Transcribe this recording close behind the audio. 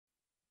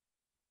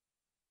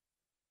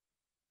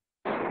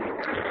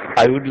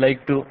I would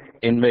like to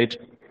invite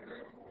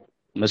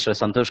Mr.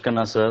 Santosh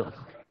Khanna, sir,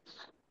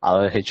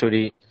 our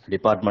HOD,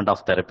 Department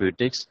of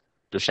Therapeutics,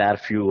 to share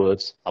few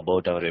words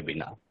about our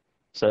webinar.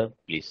 Sir,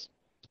 please.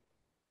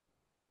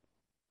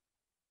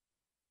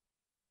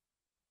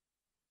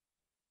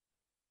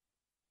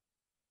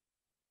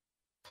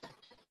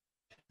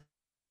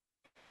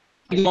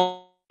 We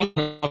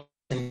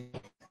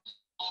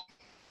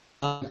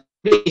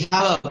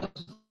have a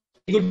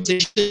good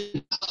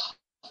session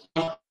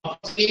on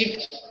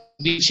appropriate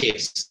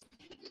wheelchairs.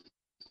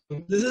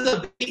 This is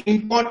a very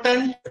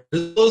important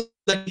resource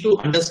that you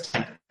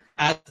understand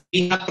as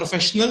we have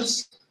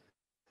professionals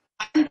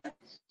and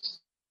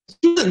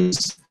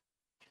students.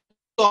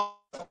 So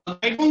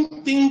I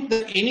don't think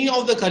that any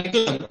of the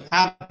curriculum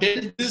have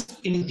dealt this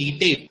in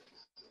detail.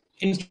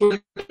 In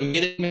student,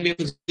 maybe a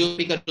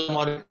physiotherapy curriculum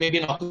or maybe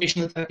an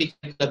occupational therapy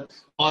curriculum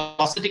or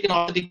prosthetic and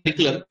orthopedic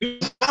curriculum, you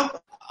have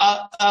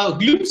a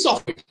glimpse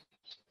of it,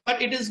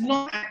 but it is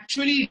not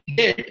actually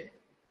dealt.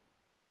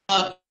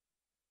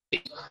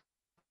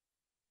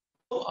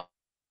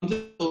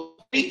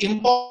 Very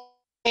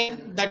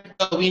important that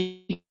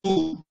we need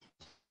to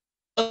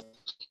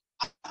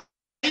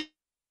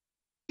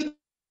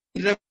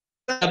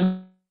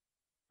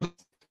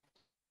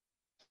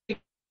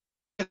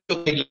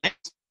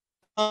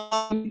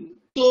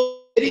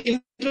so very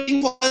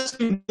interesting for us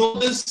to know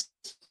this,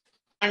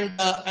 and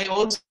I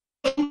also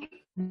the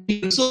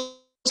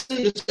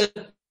resources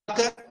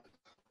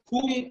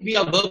whom we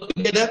have worked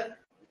together,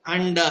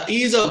 and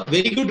he is a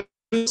very good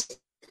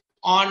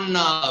on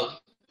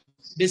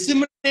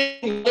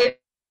disseminating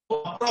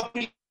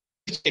appropriate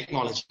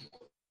technology.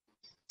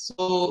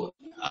 So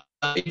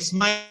it's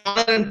my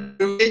honor and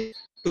privilege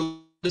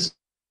to the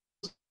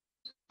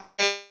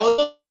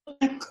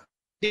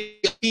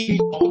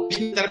team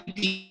occupational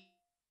therapy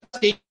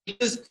take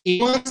this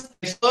immense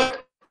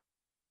effort.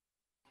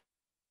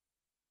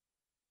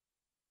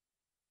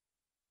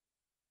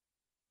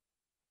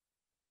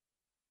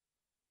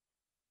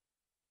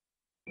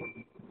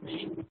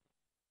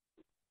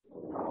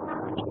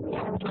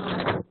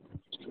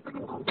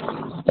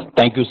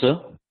 Thank you, sir.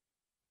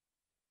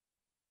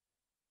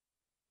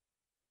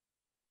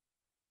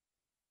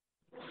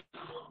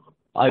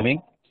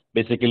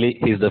 Basically,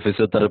 he's the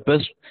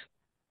physiotherapist,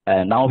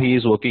 and now he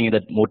is working in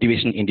the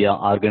Motivation India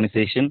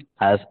organization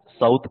as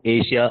South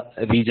Asia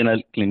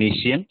regional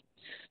clinician.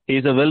 He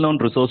is a well-known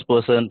resource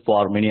person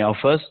for many of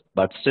us,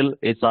 but still,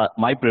 it's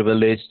my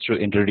privilege to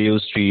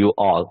introduce to you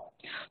all.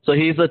 So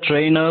he is a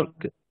trainer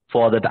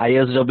for the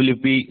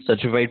ISWP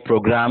certified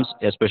programs,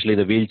 especially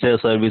the wheelchair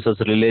services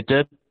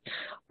related.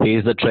 He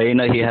is a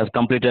trainer. He has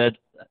completed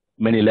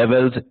many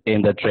levels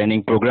in the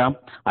training program.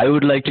 I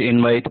would like to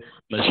invite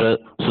Mr.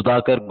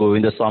 Sudhakar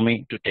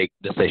Govindaswamy to take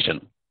the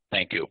session.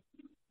 Thank you.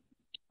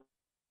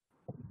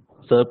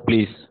 Sir,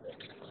 please.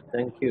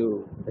 Thank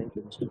you,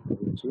 Mr.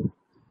 Kurunji.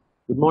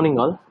 Good morning,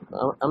 all.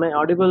 Am I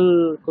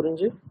audible,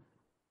 Kurunji?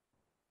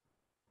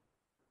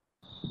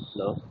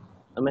 Hello.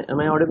 Am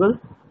I audible?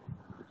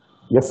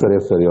 Yes, sir.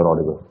 Yes, sir. You're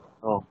audible.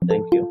 Oh,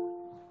 thank you.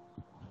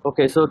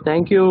 Okay, so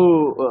thank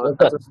you.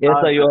 Yes,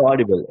 sir. You are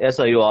audible. Yes,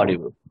 sir. You are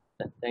audible.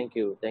 Thank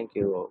you,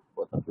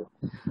 both of you.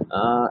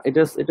 It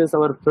is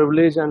our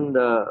privilege and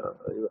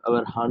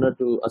our honor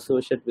to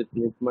associate with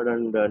NITMED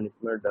and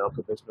NITMED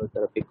Occupational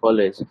Therapy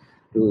College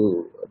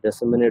to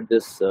disseminate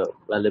this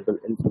valuable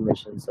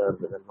information, sir,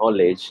 with the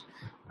knowledge,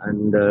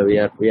 and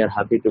we are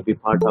happy to be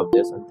part of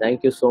this. And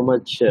thank you so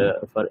much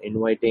for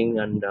inviting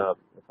and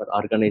for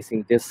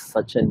organizing this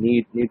such a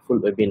needful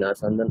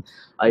webinars. And then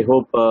I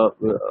hope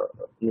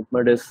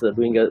NITMED is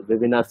doing a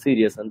webinar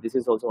series, and this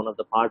is also one of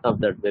the part of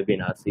that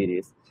webinar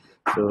series.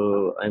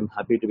 So I'm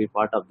happy to be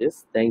part of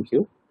this. Thank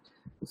you.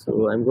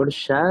 So I'm going to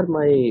share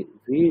my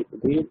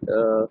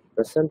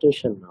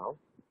presentation now.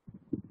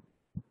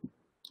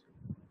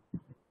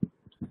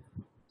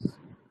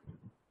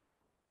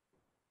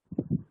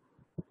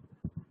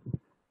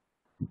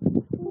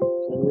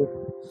 Can you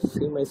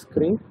see my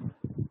screen?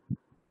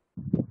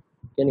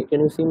 Can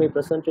you see my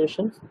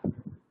presentation?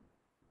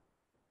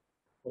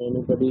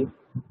 Anybody?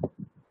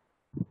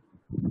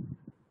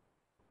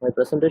 My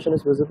presentation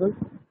is visible?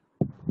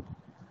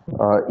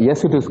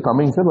 Yes, it is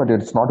coming, sir, but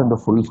it's not in the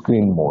full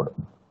screen mode.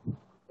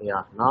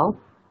 Yeah, now?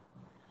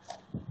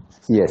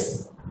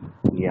 Yes.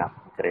 Yeah,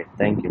 great.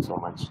 Thank you so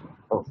much.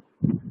 Oh.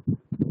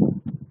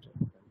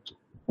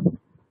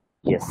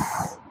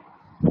 Yes.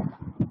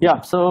 Yeah,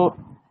 so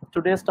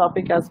today's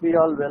topic, as we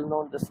all well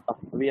know,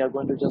 we are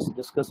going to just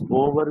discuss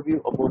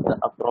overview about the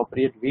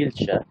appropriate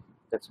wheelchair.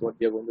 That's what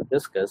we are going to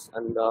discuss.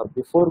 And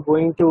before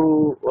going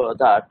to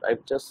that, I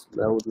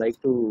would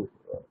like to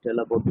tell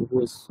about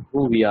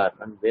who we are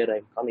and where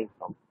I'm coming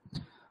from.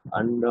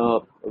 And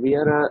we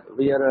are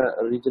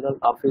a regional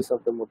office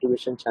of the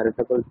Motivation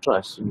Charitable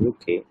Trust in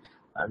UK,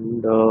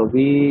 and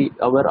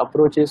our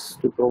approach is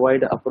to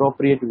provide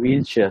appropriate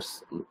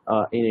wheelchairs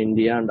in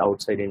India and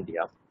outside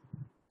India.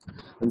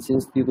 And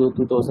since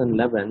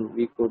 2011,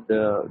 we could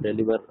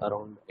deliver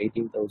around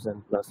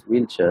 18,000 plus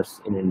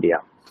wheelchairs in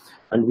India.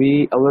 And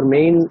our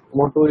main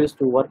motto is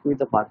to work with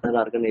the partner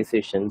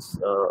organizations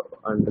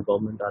and the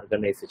government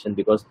organization,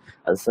 because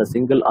as a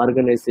single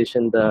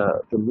organization,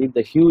 to meet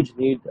the huge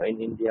need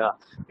in India,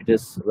 it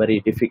is very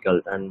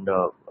difficult. And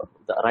the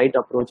right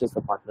approach is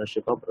the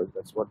partnership approach.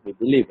 That's what we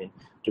believe in,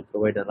 to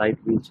provide a right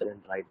wheelchair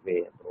and right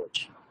way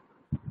approach.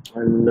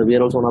 And we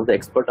are also one of the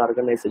expert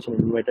organizations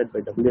invited by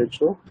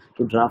WHO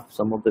to draft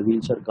some of the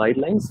wheelchair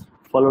guidelines.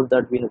 Followed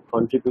that, we have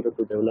contributed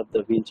to develop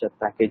the wheelchair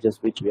packages,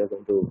 which we are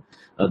going to,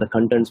 the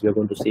contents we are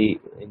going to see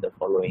in the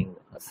following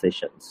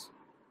sessions.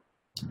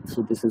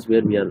 So this is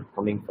where we are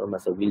coming from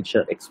as a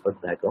wheelchair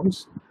expert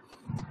backgrounds.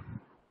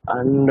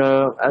 And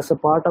as a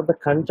part of the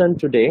content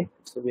today,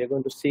 so we are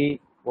going to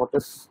see what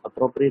is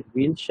appropriate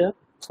wheelchair.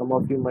 Some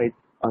of you might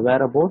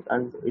aware about,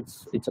 and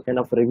it's a kind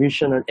of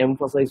revision and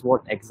emphasize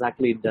what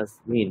exactly it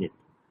does mean it.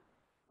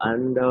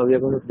 And we are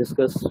going to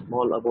discuss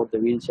more about the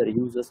wheelchair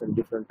users and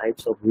different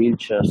types of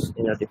wheelchairs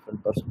in a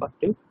different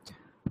perspective.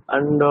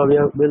 And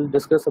we'll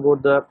discuss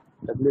about the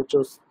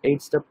WHO's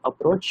 8-step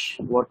approach,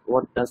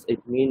 what does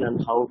it mean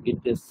and how it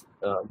is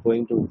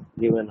going to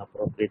give an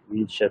appropriate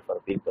wheelchair for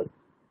people.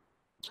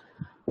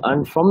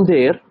 And from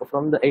there,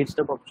 from the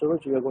 8-step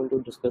approach, we are going to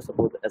discuss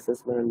about the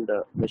assessment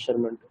and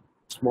measurement,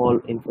 small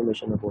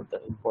information about the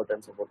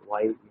importance about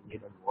why we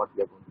need and what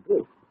we are going to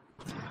do.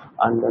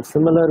 And a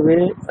similar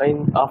way,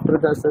 after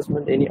the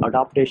assessment, any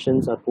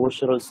adaptations or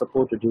postural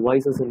support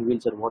devices in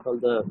wheelchair, what are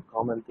the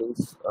common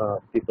things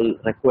people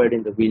required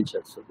in the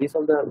wheelchair. So these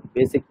are the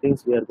basic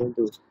things we are going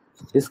to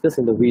discuss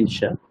in the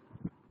wheelchair.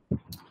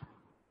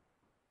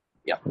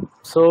 Yeah,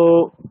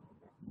 so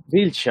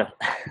wheelchair.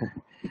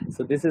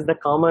 So this is the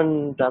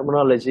common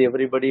terminology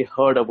everybody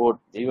heard about.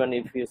 Even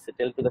if you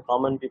tell to the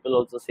common people,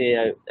 also say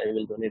I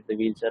will donate the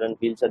wheelchair, and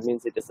wheelchair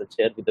means it is a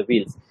chair with the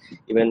wheels.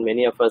 Even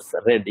many of us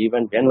read,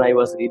 even when I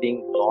was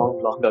reading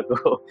long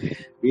ago,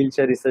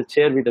 wheelchair is a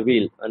chair with a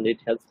wheel and it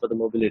helps for the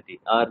mobility.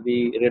 Or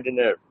we read in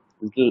a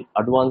little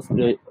advanced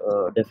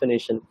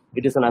definition,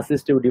 it is an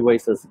assistive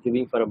devices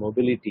giving for a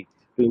mobility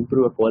to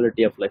improve a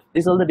quality of life.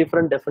 These are the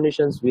different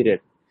definitions we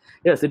read.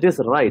 Yes, it is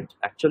right.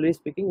 Actually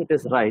speaking, it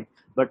is right.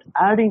 But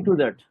adding to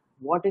that,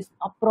 what is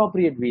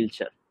appropriate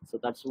wheelchair? So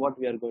that's what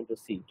we are going to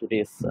see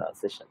today's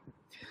session.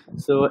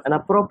 So an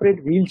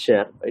appropriate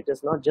wheelchair, it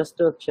is not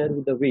just a chair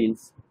with the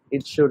wheels.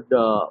 It should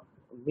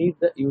meet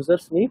the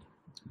user's need.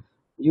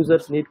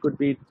 User's need could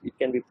be, it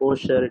can be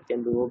posture, it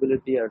can be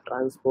mobility or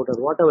transport or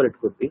whatever it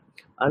could be,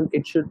 and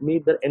it should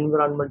meet the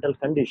environmental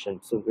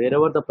conditions. So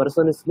wherever the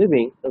person is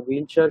living, the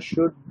wheelchair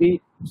should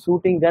be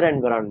suiting their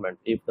environment.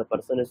 If the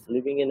person is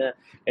living in a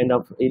kind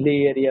of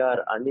hilly area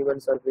or uneven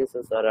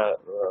surfaces or a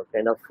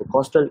kind of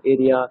coastal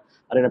area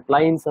or in a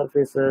plain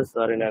surfaces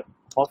or in a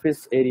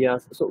office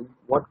areas, so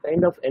what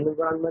kind of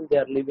environment they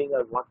are living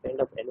or what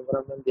kind of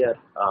environment they are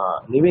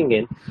living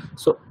in,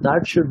 so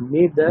that should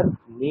meet their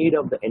need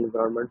of the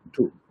environment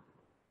too.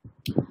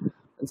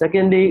 And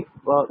secondly,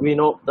 we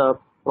know the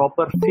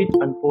proper fit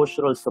and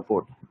postural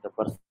support. The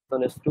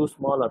person is too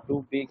small or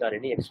too big or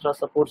any extra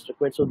supports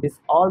required, so these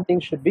all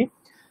things should be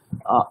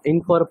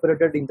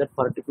incorporated in that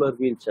particular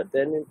wheelchair.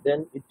 Then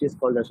it is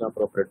called as an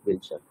appropriate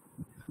wheelchair.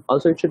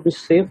 Also, it should be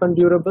safe and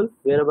durable.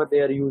 Wherever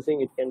they are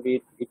using, it can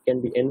be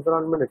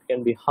environment, it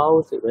can be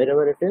house,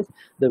 wherever it is,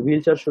 the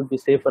wheelchair should be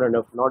safer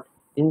enough, not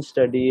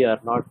unsteady or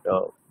not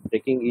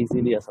breaking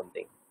easily or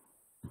something.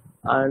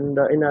 And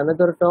in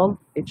another term,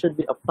 it should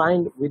be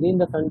obtained within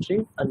the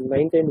country and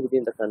maintained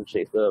within the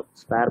country. The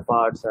spare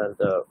parts or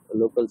the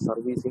local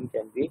servicing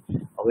can be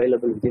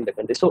available within the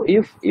country. So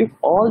if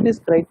all these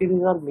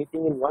criteria are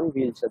meeting in one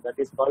wheelchair, that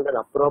is called an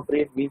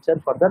appropriate wheelchair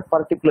for that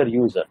particular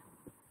user.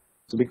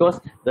 So because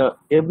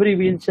every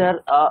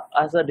wheelchair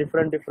has a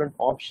different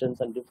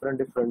options and different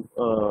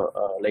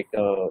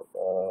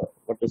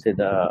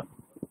the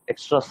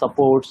extra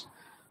supports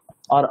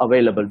are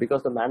available,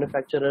 because the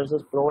manufacturers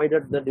has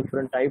provided the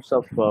different types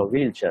of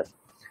wheelchairs.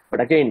 But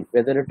again,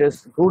 whether it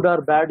is good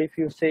or bad, if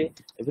you say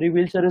every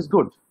wheelchair is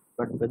good,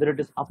 but whether it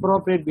is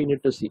appropriate, we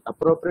need to see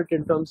appropriate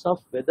in terms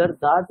of whether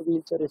that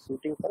wheelchair is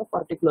suiting for a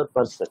particular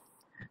person.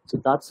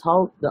 So that's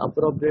how the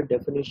appropriate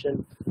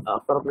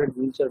appropriate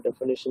wheelchair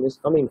definition is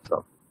coming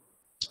from.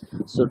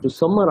 So to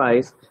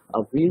summarize,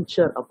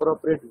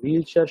 appropriate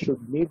wheelchair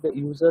should meet the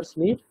user's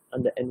need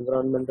and the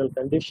environmental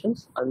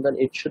conditions, and then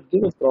it should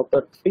give a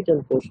proper fit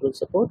and postural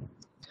support,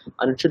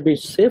 and it should be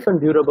safe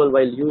and durable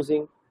while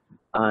using,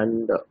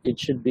 and it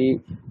should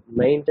be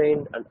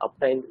maintained and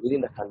obtained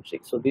within the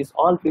country. So these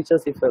all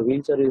features, if a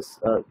wheelchair is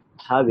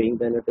having,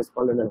 then it is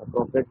called an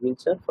appropriate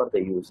wheelchair for the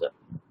user.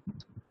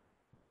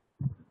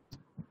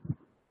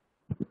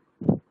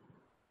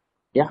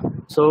 Yeah,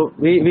 so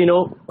we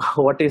know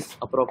what is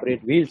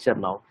appropriate wheelchair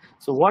now.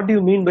 So what do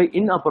you mean by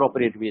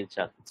inappropriate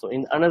wheelchair? So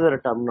in another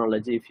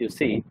terminology, if you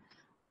see,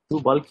 too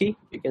bulky,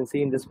 you can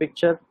see in this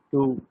picture,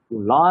 too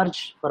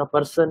large for a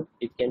person,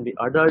 it can be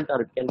adult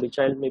or it can be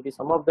child. Maybe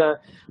some of the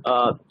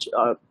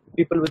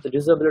people with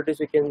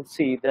disabilities, we can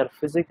see their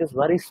physique is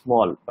very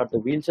small, but the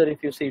wheelchair,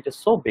 if you see, it is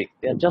so big.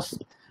 They are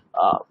just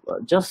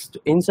just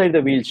inside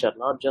the wheelchair,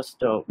 not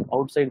just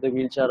outside the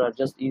wheelchair or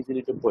just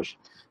easily to push.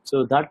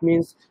 So that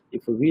means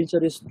if a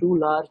wheelchair is too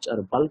large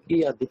or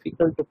bulky or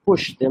difficult to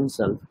push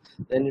themselves,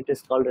 then it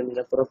is called an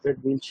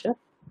inappropriate wheelchair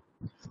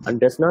and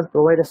does not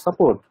provide a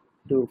support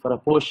for a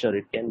posture.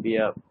 It can be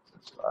a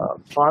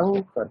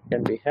trunk, or it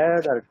can be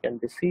head, or it can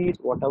be seat,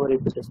 whatever.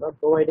 If it is not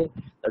providing,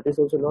 that is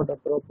also not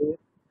appropriate.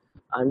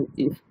 And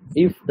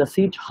if the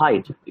seat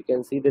height, you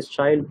can see this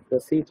child, the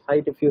seat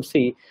height, if you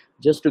see,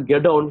 just to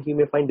get down he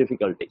may find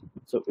difficulty.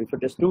 So if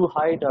it is too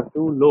high or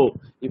too low,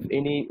 if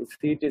any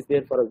seat is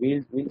there for a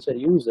wheelchair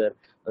user,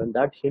 and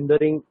that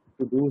hindering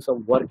to do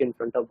some work in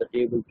front of the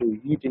table, to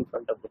eat in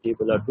front of the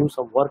table, or do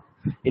some work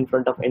in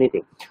front of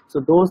anything, so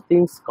those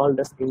things called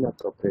as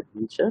inappropriate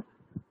wheelchair,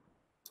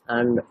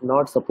 and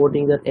not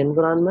supporting their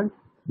environment,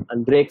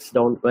 and breaks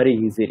down very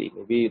easily.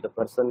 Maybe the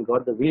person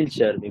got the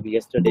wheelchair maybe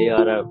yesterday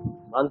or a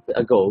month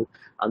ago,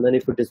 and then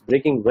if it is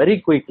breaking very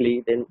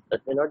quickly, then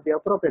that may not be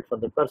appropriate for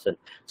the person.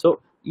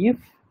 So if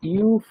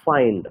you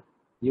find,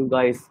 you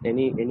guys,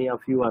 any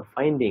of you are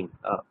finding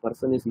a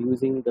person is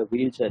using the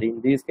wheelchair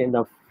in these kind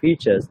of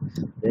features,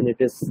 then it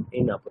is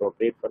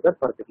inappropriate for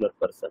that particular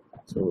person.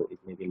 So it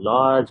may be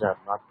large, or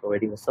not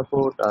providing a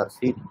support, or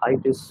seat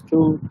height is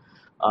too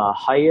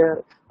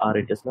higher, or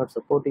it is not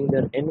supporting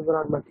their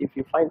environment. If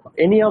you find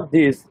any of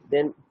these,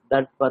 then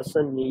that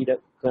person need a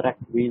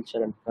correct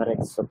wheelchair and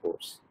correct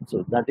supports.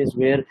 So that is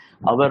where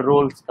our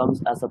roles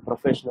comes as a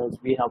professionals.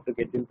 We have to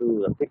get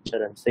into the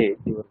picture and say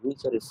your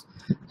wheelchair is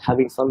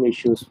having some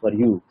issues for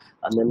you,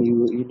 and then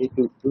you need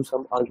to do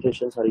some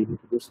alterations, or you need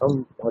to do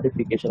some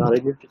modification, or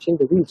you need to change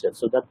the wheelchair.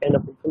 So that kind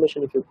of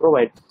information if you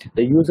provide,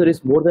 the user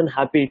is more than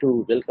happy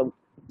to welcome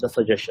the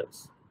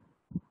suggestions.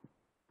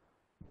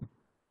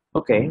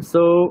 Okay,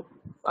 so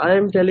I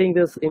am telling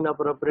this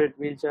inappropriate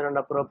wheelchair and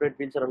appropriate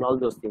wheelchair and all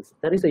those things.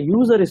 There is a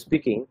user is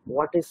speaking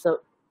what is a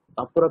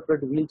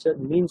appropriate wheelchair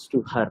means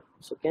to her.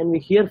 So can we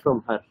hear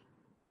from her?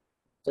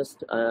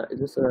 Just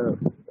this a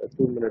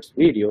 2 minutes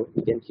video.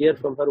 We can hear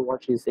from her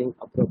what she is saying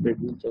appropriate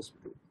wheelchairs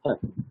to her.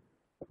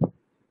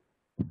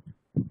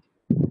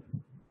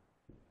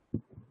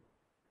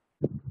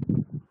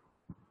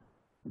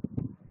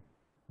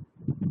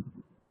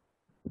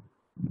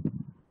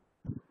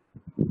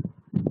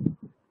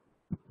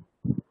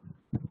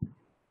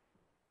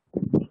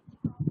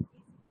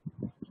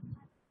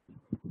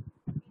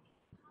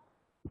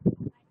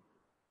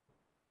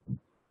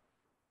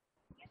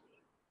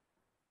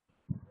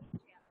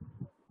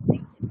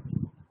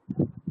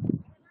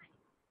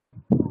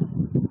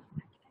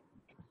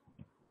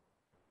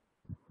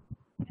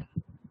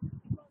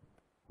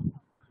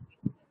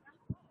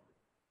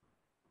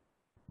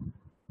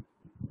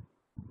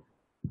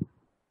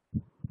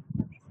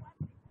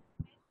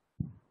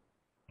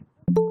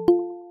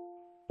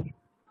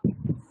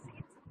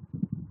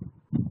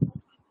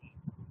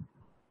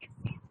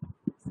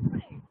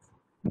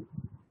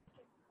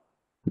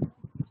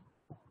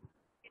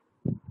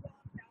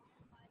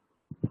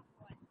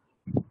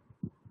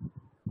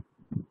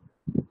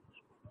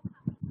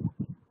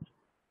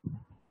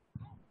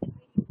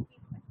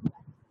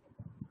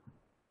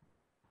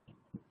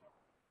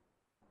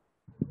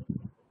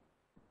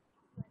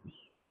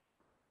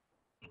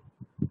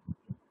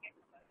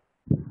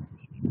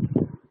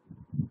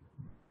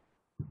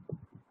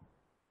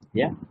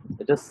 Yeah,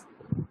 it is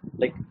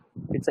like,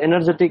 it's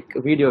energetic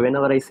video.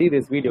 Whenever I see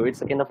this video, it's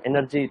a kind of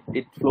energy,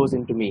 it flows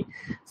into me.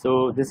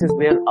 So this is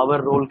where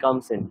our role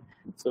comes in.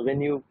 So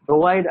when you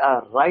provide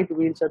a right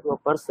wheelchair to a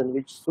person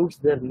which suits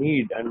their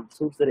need and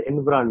suits their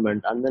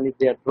environment, and then if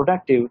they are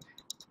productive,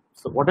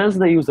 so what else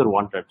the user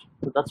wanted?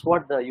 So that's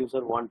what the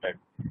user wanted.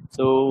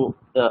 So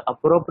the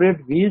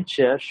appropriate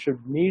wheelchair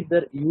should meet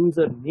their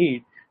user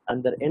need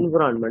and their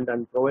environment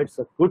and provides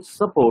a good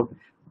support.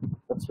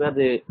 That's where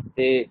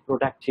they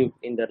productive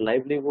in their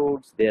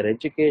livelihoods, their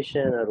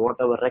education, or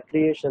whatever,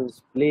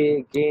 recreations,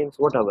 play, games,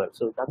 whatever.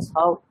 So that's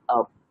how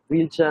a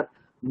wheelchair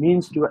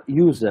means to a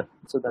user.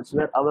 So that's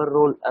where our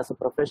role as a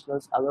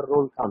professionals, our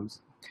role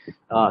comes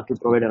to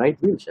provide a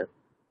right wheelchair.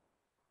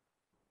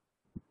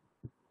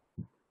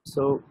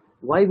 So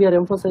why we are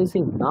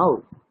emphasizing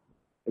now?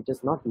 It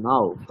is not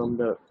now. From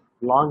the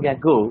long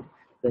ago,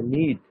 the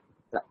need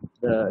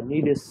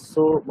is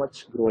so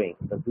much growing.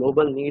 The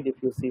global need, if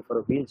you see for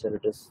a wheelchair,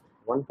 it is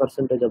 1%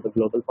 of the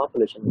global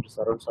population, which is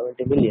around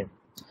 70 million.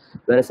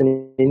 Whereas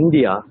in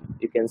India,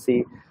 you can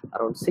see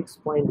around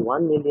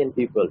 6.1 million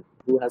people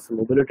who has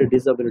mobility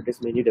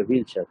disabilities may need a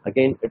wheelchair.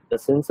 Again, the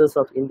census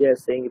of India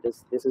is saying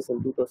this is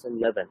in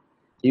 2011.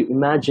 You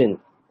imagine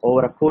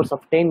over a course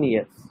of 10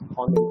 years,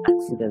 how many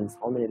accidents,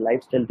 how many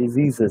lifestyle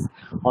diseases,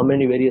 how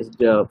many various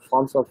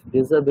forms of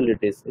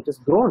disabilities. It has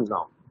grown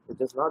now. It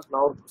is not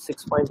now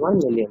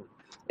 6.1 million.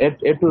 Yet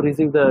to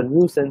receive the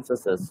new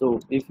censuses. So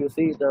if you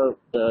see the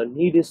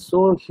need is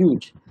so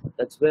huge,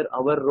 that's where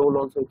our role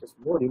also is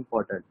more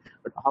important.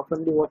 But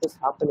often what is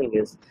happening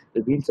is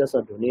the wheelchairs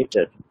are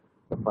donated,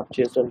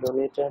 purchased and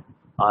donated,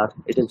 or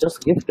it is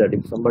just gifted.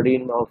 If somebody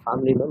in our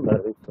family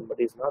member, if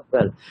somebody is not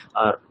well,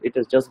 or it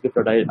is just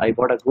gifted. I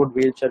bought a good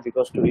wheelchair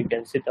because you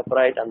can sit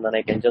upright and then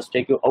I can just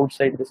take you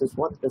outside. This is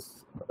what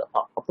this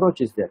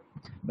approach is there,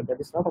 but that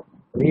is not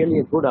really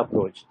a good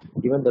approach.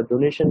 Even the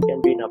donation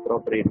can be in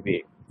appropriate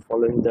way,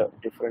 following the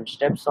different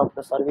steps of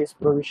the service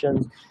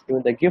provisions.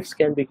 Even the gifts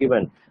can be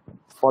given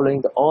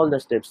following all the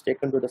steps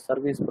taken to the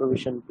service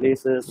provision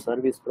places,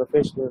 service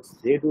professionals.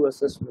 They do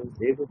assessments,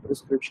 they do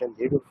prescription,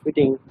 they do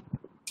fitting.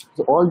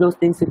 So all those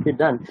things, if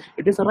done,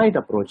 it is a right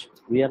approach.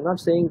 We are not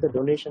saying the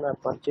donation or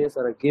purchase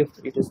or a gift,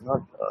 it is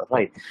not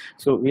right.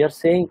 So we are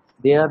saying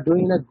they are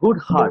doing a good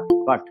heart,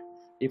 but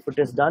if it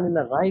is done in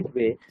the right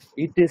way,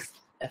 it is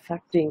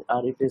affecting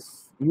or it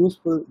is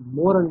useful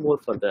more and more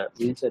for the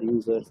wheelchair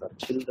users or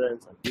children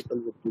or people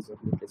with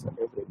disabilities and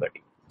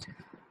everybody.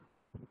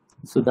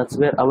 So that's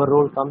where our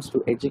role comes,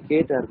 to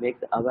educate or make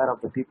aware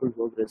of the people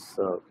who is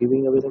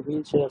giving away the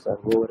wheelchairs or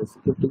who is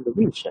gifting the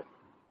wheelchair.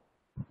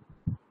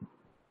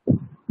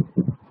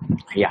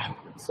 Yeah.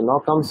 So now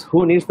comes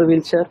who needs the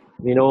wheelchair.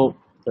 We know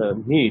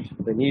the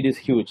need is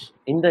huge.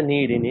 In the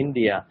need in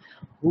India,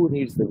 who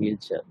needs the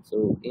wheelchair?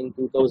 So in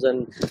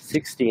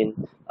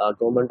 2016,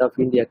 Government of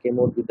India came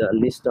out with a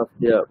list of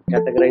the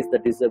categorize the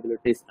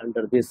disabilities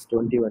under these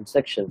 21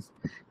 sections.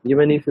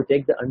 Even if you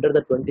take the under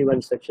the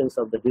 21 sections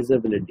of the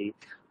disability,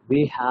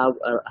 we have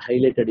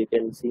highlighted, you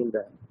can see in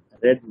the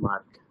red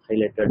mark,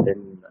 highlighted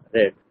in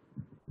red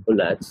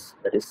bullets,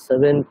 that is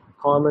 7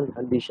 common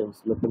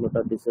conditions: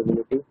 locomotor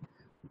disability,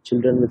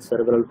 children with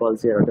cerebral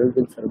palsy or adults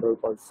with cerebral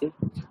palsy,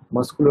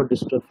 muscular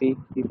dystrophy,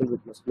 people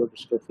with muscular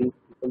dystrophy,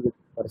 people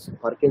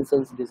with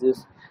Parkinson's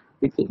disease,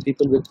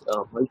 people with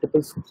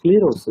multiple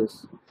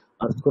sclerosis,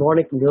 or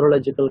chronic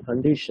neurological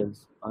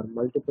conditions, or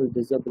multiple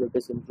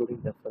disabilities including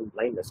deaf and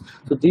blindness.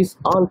 So these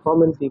all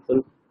common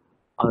people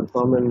or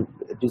common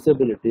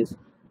disabilities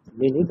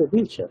may need a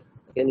wheelchair.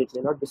 Again, it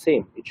may not be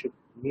same. It should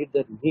meet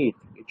their need.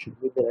 It should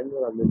meet their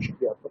environment. It should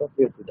be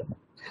appropriate to them.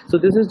 So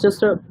this is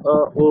just a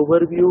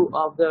overview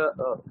of the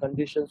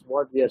conditions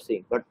what we are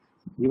seeing. But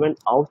even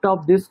out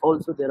of this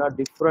also, there are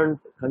different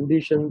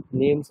condition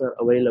names are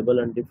available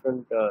and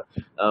different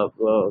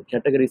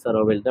categories are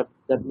available.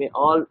 That may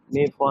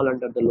fall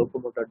under the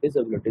locomotor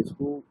disabilities.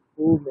 Who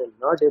may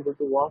not able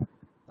to walk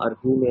or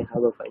who may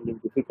have a finding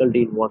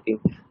difficulty in walking,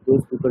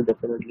 those people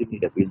definitely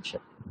need a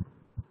wheelchair.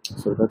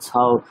 So that's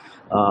how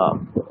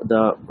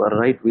the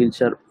right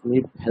wheelchair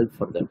need help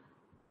for them.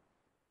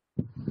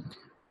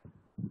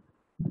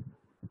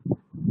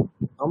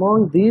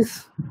 Among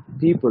these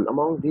people,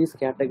 among these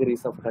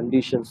categories of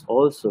conditions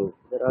also,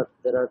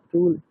 there are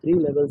 3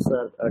 levels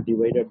are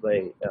divided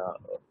by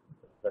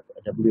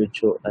the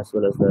WHO as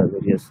well as the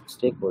various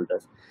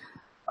stakeholders.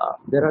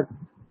 There are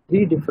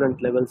 3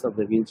 different levels of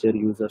the wheelchair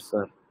users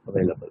are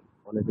available.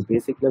 One is the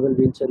basic level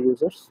wheelchair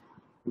users,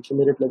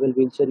 intermediate level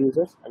wheelchair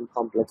users, and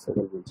complex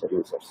level wheelchair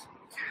users.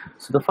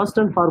 So the first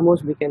and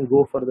foremost, we can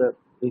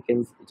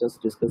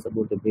just discuss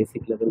about the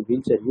basic level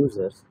wheelchair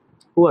users.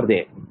 Who are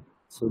they?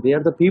 So they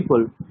are the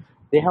people,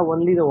 they have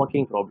only the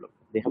walking problem.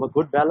 They have a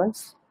good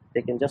balance,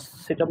 they can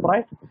just sit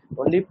upright,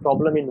 only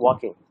problem in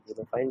walking.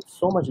 They find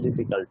so much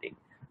difficulty.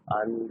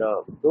 And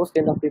those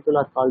kind of people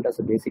are called as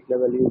a basic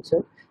level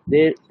wheelchair.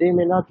 They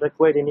may not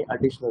require any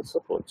additional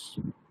supports.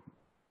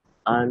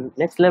 And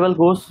next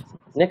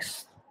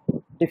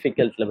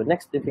difficult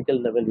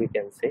level we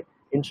can say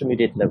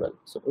intermediate level.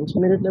 So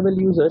intermediate level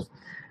users,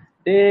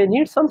 they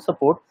need some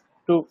support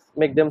to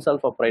make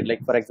themselves upright.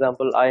 Like for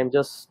example, I am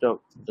just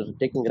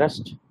taking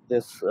rest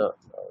this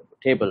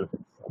table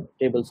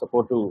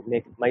support to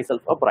make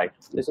myself upright.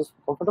 This is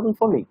comfortable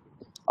for me.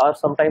 Or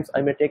sometimes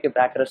I may take a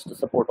backrest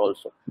support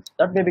also.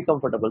 That may be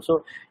comfortable.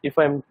 So if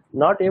I'm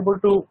not able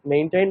to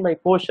maintain my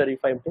posture,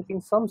 if I'm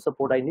taking some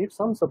support, I need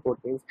some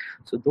support means.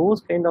 So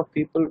those kind of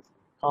people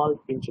called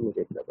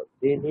intermediate level.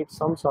 They need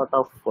some sort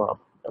of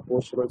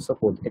postural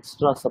support,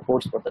 extra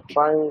supports for the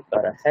trunk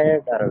or a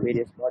head or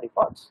various body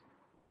parts.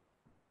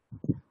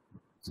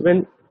 So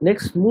when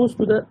next moves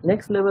to the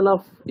next level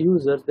of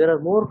users, they are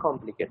more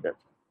complicated.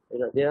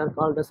 They are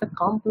called as a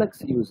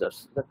complex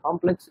users. The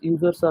complex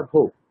users are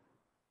who?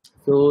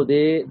 So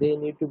they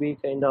need to be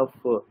kind of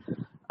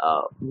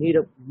need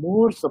a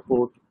more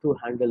support to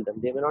handle them.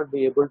 They may not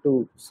be able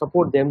to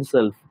support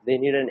themselves. They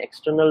need an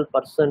external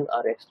person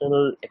or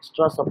external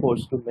extra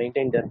supports to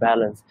maintain their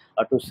balance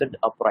or to sit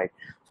upright.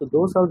 So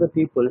those are the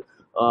people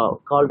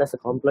called as a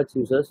complex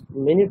users.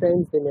 Many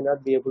times they may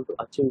not be able to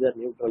achieve their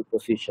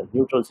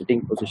neutral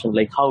sitting position,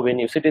 like how when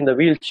you sit in the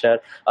wheelchair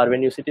or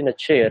when you sit in a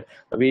chair,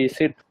 we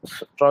sit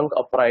trunk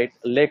upright,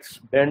 legs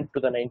bent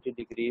to the 90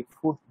 degree,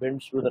 foot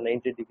bends to the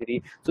 90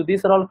 degree. So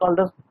these are all called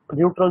as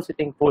neutral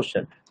sitting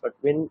posture. But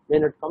when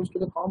it comes to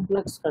the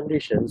complex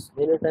conditions,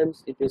 many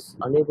times it is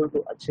unable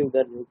to achieve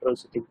their neutral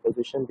sitting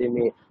position. They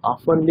may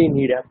oftenly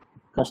need a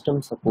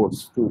custom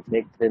supports to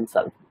make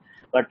themselves.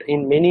 But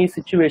in many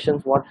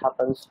situations, what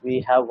happens,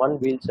 we have one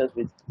wheelchair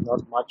with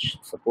not much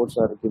supports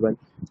are given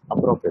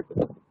appropriate to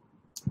them.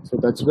 So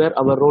that's where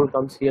our role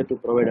comes here, to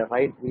provide a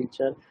right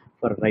wheelchair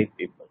for right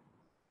people.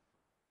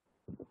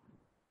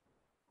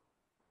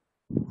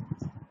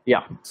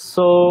 Yeah,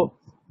 so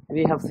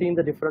we have seen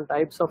the different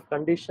types of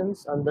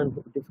conditions and then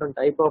different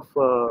type of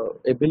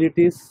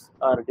abilities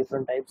or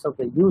different types of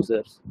the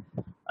users,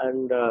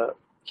 and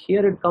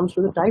here it comes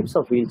to the types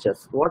of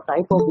wheelchairs. What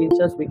type of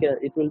wheelchairs we can,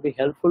 it will be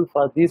helpful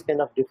for these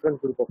kind of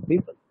different group of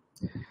people.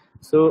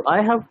 So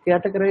I have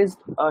categorized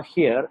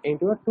here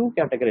into two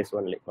categories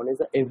only. One is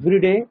the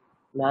everyday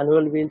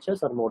manual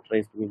wheelchairs or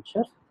motorized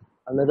wheelchairs.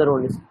 Another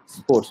one is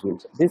sports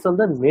wheelchairs. These are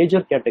the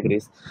major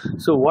categories.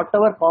 So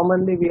whatever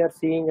commonly we are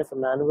seeing as a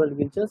manual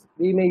wheelchairs,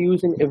 we may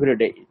use in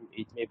everyday.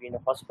 It may be in a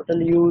hospital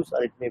use,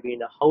 or it may be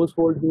in a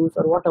household use,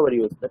 or whatever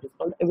use. That is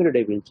called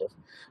everyday wheelchairs.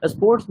 A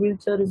sports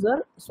wheelchair is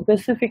a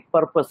specific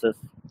purposes.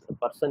 The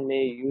person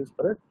may use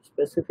for a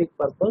specific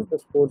purpose. The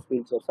sports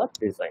wheelchairs are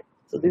designed.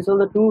 So these are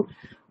the two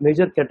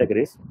major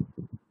categories.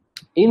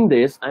 In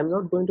this, I'm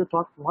not going to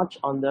talk much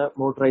on the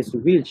motorized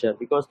wheelchair,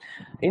 because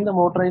in the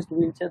motorized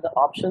wheelchair, the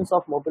options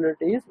of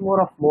mobility is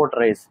more of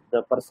motorized.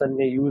 The person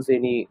may use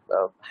any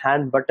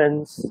hand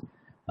buttons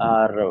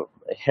or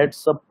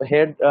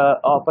head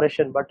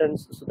operation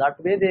buttons, so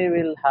that way they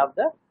will have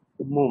the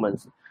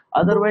movements.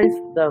 Otherwise,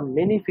 the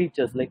many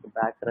features like a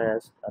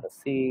backrest or a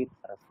seat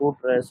or a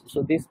footrest,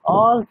 so these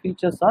all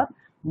features are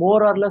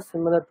more or less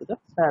similar to the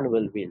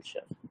manual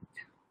wheelchair.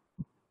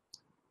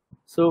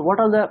 So what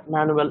are the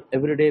manual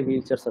everyday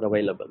wheelchairs are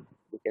available?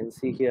 You can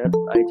see here,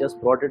 I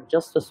just brought it,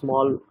 just a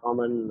small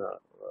common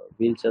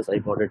wheelchairs I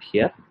brought it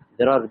here.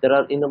 There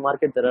are in the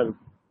market, there are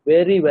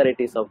many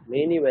varieties,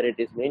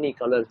 many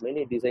colors,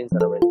 many designs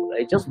are available.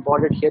 I just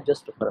brought it here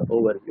just for an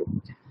overview.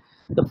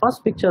 The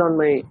first picture on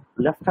my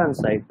left hand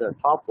side, the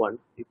top one,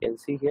 you can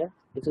see here,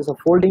 this is a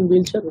folding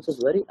wheelchair which is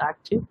very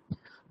active,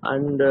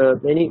 and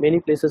many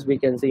places we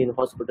can see in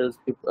hospitals,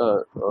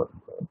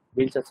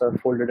 wheelchairs are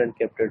folded and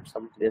kept at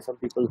some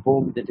people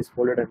home that is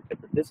folded and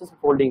kept. This is a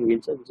folding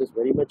wheelchair which is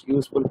very much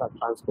useful for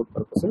transport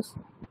purposes.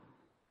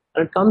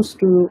 And it comes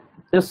to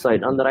this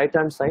side, on the right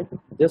hand side,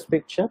 this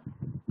picture,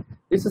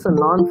 this is a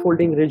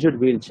non-folding rigid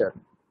wheelchair.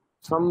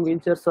 Some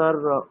wheelchairs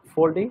are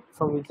folding,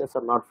 some wheelchairs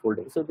are not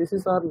folding. So this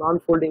is our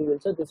non-folding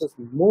wheelchair. This is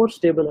more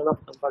stable enough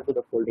compared to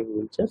the folding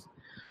wheelchairs,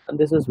 and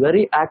this is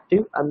very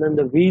active. And then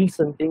the wheels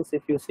and things,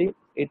 if you see,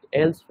 it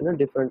helps in a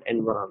different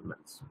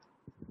environments.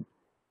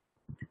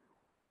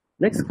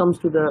 Next comes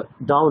to the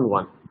down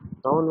one.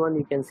 Down one,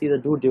 you can see the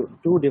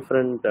two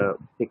different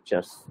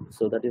pictures.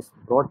 So that is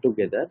brought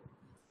together.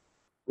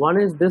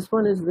 This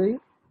one is the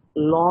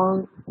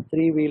long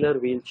three-wheeler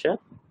wheelchair.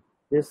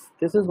 This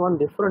is one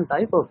different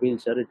type of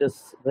wheelchair. It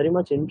is very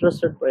much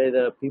interested by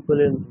the people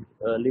in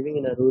living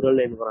in a rural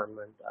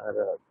environment,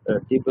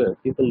 or people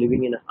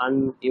living in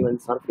uneven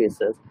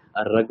surfaces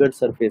or rugged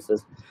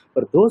surfaces.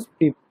 For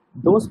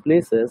those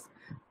places,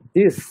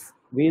 this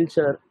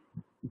wheelchair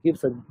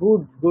gives a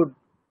good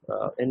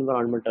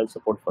environmental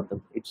support for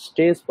them. It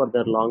stays for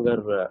their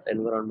longer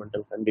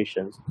environmental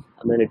conditions,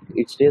 and then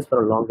it stays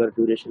for a longer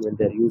duration when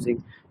they're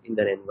using in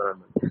their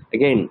environment.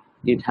 Again,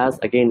 it has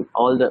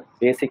all the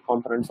basic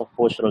components of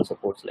postural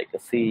supports like a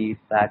seat,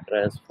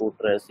 backrest,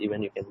 footrest.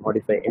 Even you can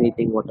modify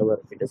anything, whatever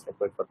it is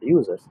required for the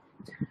users.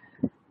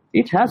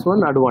 It has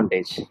one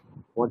advantage.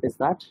 What is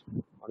that?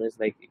 One is,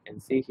 like you can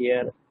see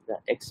here, the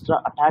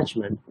extra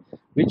attachment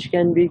which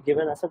can be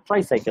given as a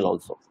tricycle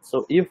also.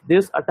 So if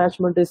this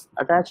attachment is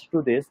attached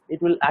to this,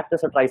 it will act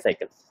as a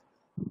tricycle.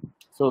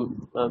 So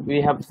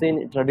we have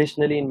seen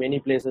traditionally in many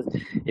places,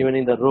 even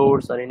in the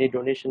roads or any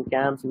donation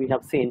camps, we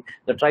have seen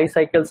the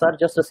tricycles are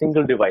just a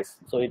single device.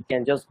 So it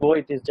can just go,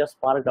 it is just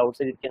parked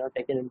outside, it cannot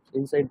take it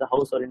inside the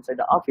house or inside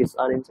the office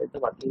or inside the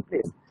working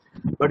place.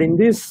 But in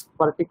this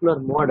particular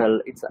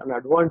model, it's an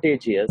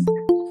advantageous.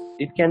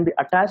 It can be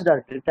attached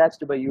or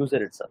detached by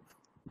user itself.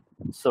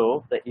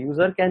 So the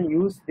user can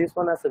use this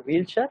one as a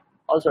wheelchair,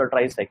 also a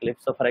tricycle.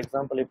 So for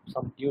example, if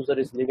some user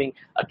is living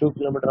 2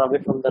 kilometers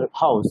away from their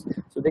house,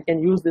 so they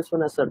can use this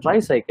one as a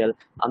tricycle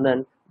and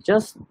then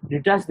just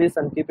detach this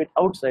and keep it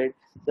outside.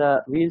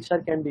 The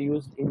wheelchair can be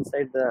used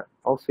inside the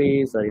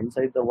office or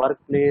inside the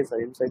workplace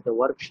or inside the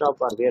workshop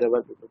or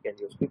wherever people can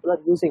use. People are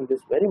using this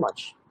very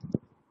much.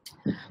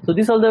 So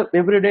these are the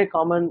everyday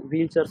common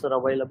wheelchairs are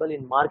available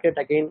in market.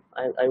 Again,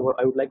 I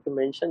would like to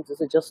mention,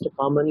 this is just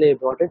commonly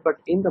brought it, but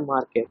in the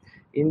market,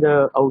 in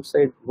the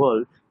outside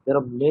world, there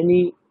are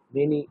many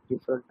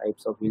different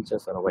types of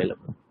wheelchairs are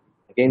available.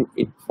 Again,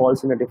 it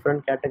falls in a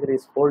different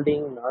categories: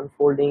 folding,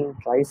 non-folding,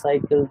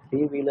 tricycle,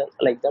 three-wheeler,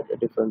 like that,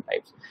 different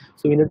types.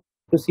 So we need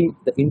to see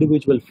the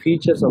individual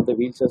features of the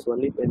wheelchairs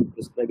only when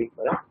prescribing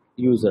for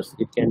users.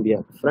 It can be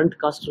a front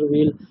caster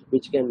wheel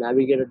which can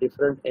navigate a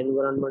different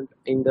environment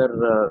in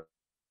their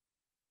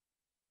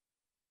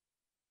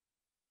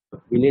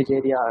village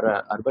area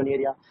or urban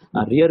area.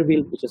 A rear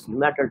wheel which is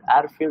pneumatic,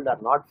 air filled or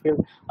not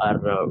filled,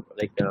 or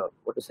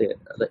what to say,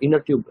 the inner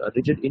tube,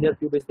 rigid inner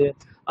tube is there,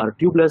 or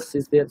tubeless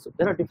is there. So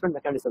there are different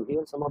mechanisms.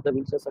 Even some of the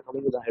wheelchairs are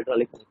coming with the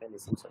hydraulic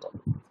mechanisms and all.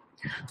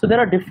 So there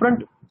are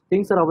different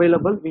things are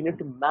available. We need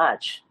to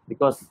match,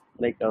 because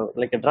like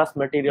a dress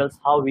materials,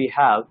 how we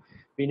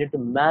need to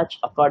match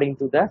according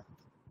to the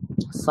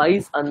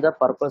size and the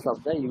purpose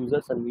of the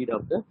users and need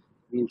of the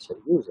wheelchair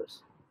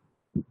users.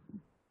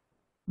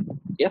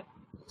 Yep.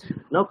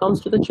 Now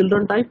comes to the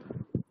children type.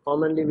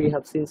 Commonly, we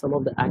have seen some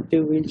of the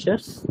active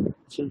wheelchairs,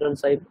 children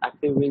type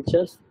active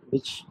wheelchairs,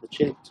 which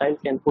the child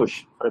can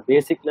push. For a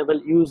basic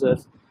level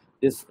users,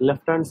 this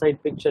left-hand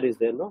side picture is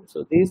there, no?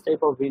 So these type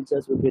of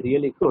wheelchairs will be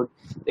really good.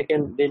 They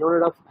don't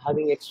end up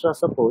having extra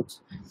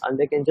supports, and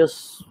they can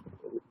just,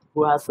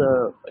 who has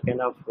a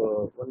kind of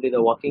only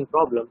the walking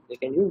problem, they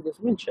can use this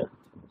wheelchair.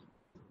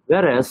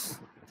 Whereas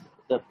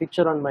the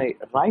picture on my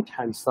right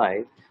hand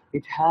side,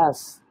 it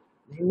has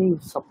many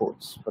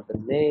supports for the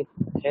neck,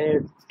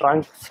 head,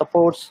 trunk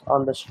supports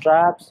on the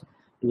straps,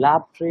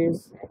 lap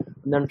trays,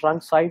 and then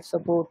trunk side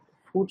support,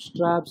 foot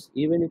straps.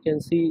 Even you can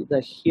see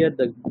the here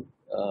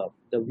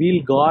the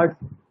wheel guard.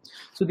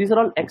 So these are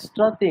all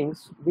extra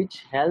things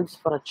which helps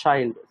for a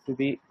child to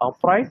be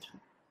upright.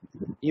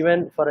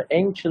 Even for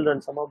young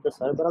children, some of the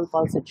cerebral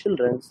palsy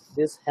children,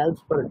 this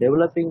helps for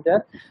developing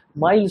their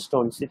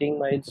milestones, sitting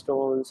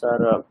milestones,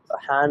 or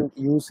hand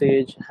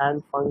usage,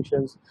 hand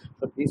functions.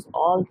 But these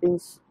all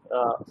things,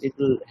 it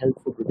will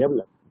help to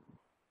develop.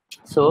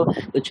 So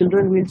the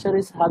children wheelchair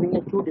is having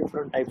a two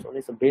different types. One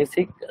is a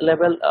basic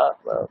level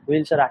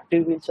wheelchair,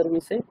 active wheelchair we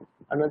say.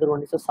 Another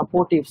one is a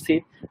supportive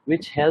seat,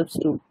 which helps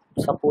to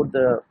support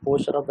the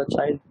posture of the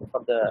child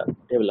for the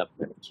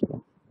development.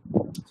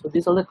 So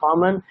these are the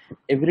common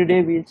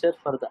everyday wheelchairs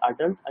for the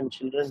adult and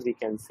children we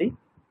can see.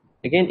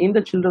 Again, in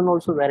the children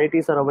also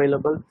varieties are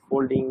available,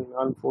 folding,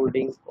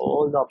 non-folding,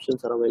 all the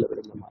options are available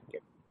in the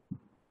market.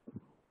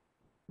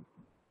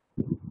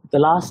 The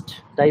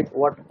last type,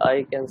 what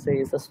I can say,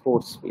 is a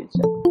sports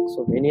wheelchair.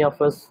 So many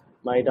of us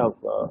might have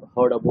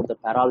heard about the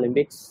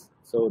Paralympics.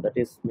 So that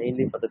is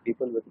mainly for the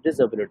people with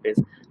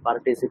disabilities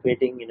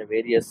participating in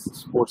various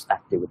sports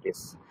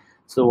activities.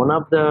 So one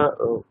of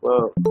the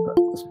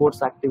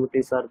sports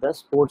activities are the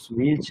sports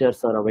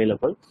wheelchairs are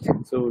available.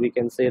 So we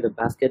can say the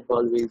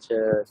basketball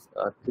wheelchairs,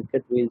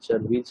 cricket wheelchair,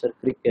 wheelchair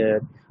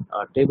cricket,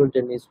 table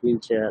tennis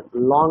wheelchair,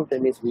 long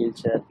tennis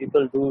wheelchair.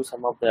 People do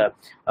some of the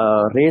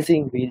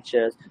racing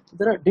wheelchairs.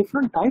 There are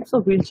different types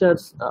of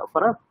wheelchairs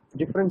for a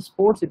different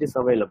sports. It is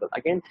available.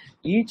 Again,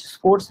 each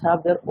sports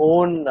have their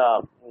own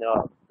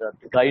the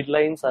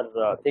guidelines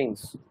or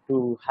things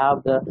to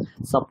have the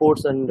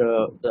supports and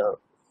the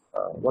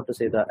what to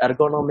say, the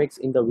ergonomics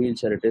in the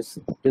wheelchair it is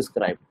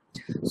described.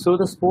 So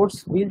the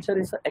sports wheelchair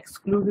is an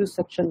exclusive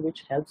section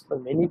which helps for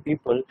many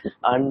people.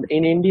 And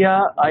in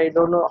India, I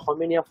don't know how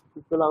many of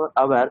people are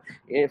aware,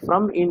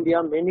 from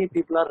India many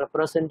people are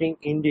representing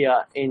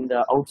India in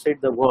the outside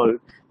the world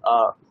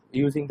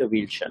using the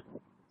wheelchair,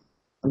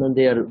 and then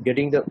they are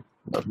getting the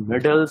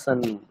medals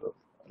and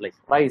like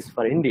prize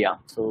for India,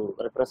 so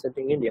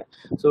representing India.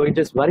 So it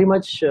is very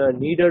much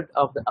needed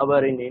of the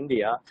hour in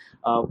India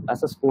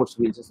as a sports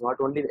wheelchairs, not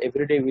only the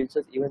everyday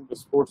wheelchairs, even the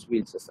sports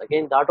wheelchairs.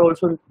 Again, that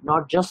also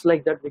not just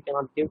like that we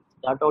cannot give,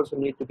 that also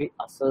need to be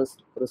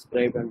assessed,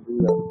 prescribed, and do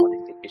the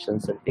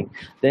modifications and things.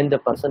 Then the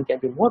person can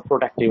be more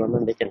productive, and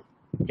then they can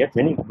get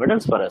many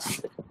medals for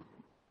us.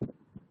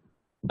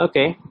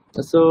 Okay,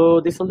 so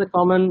these are the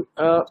common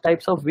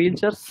types of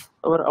wheelchairs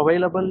are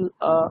available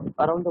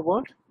around the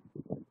world,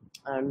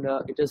 and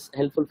it is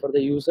helpful for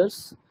the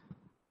users.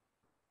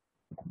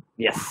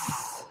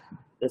 Yes,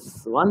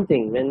 this one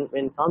thing when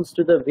it comes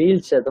to the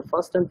wheelchair, the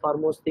first and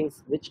foremost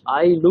things which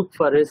I look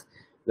for is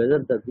whether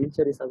the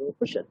wheelchair is having a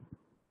cushion.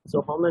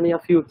 So how many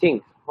of you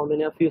think? How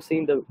many of you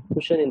seen the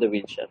cushion in the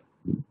wheelchair?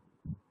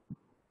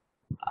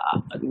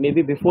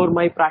 Maybe before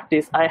my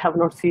practice, I have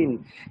not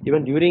seen.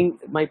 Even during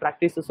my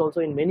practices,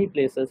 also in many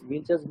places,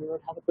 wheelchairs do not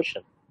have a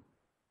cushion.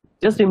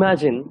 Just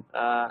imagine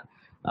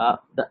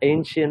the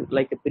ancient,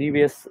 like a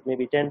previous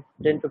maybe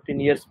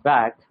 10-15 years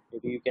back.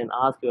 Maybe you can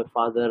ask your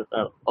father,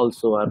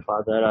 also our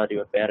father, or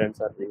your parents,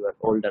 or your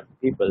older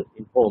people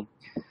in home,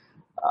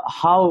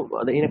 how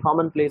in a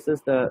common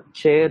places the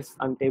chairs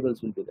and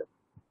tables will be there.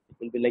 It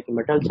will be like a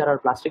metal chair or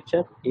plastic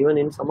chair. Even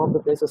in some of the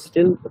places,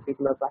 still the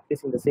people are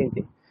practicing the same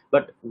thing.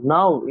 But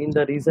now in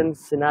the recent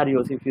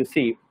scenarios, if you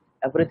see,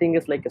 everything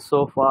is like a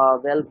sofa,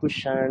 well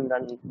cushioned,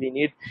 and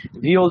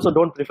we also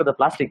don't prefer the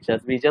plastic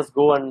chairs. We just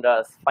go and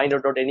find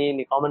out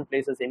any common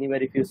places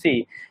anywhere. If you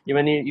see,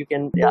 even you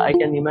can, yeah, I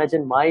can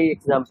imagine my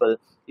example.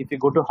 If you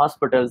go to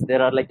hospitals,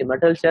 there are like a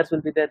metal chairs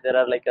will be there. There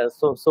are like a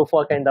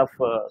sofa kind of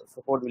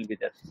support will be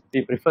there.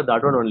 We prefer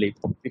that one only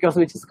because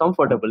which is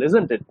comfortable,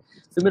 isn't it?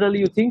 Similarly,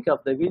 you think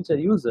of the wheelchair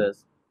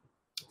users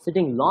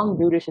sitting long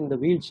duration in the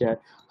wheelchair,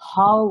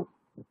 how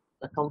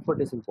the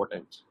comfort is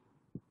important.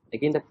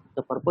 Again,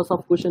 the purpose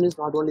of cushion is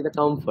not only the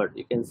comfort.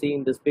 You can see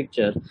in this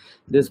picture,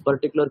 this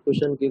particular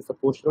cushion gives the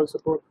postural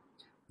support.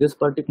 This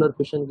particular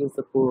cushion gives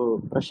the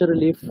pressure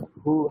relief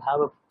who have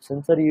a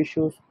sensory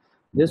issues.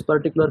 This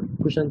particular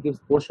cushion gives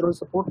postural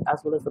support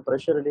as well as the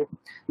pressure relief,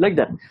 like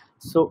that.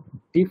 So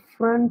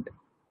different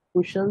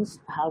cushions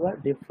have a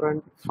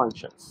different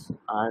functions.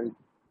 And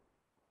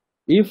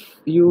if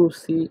you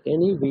see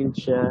any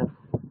wheelchair,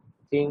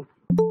 think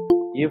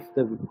if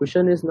the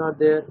cushion is not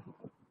there,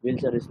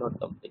 wheelchair is not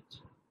complete.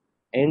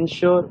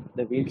 Ensure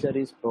the wheelchair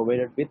is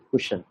provided with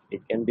cushion.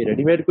 It can be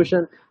ready-made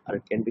cushion or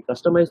it can be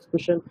customized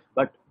cushion,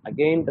 but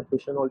again the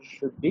cushion also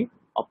should be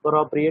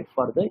appropriate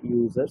for the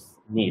user's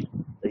need.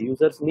 The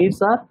user's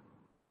needs are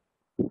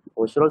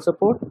postural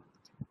support,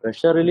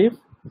 pressure relief,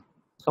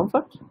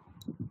 comfort.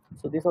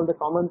 So these are the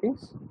common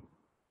things.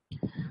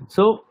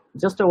 So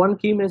just a one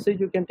key message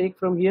you can take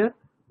from here: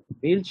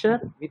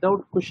 wheelchair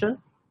without cushion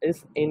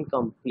is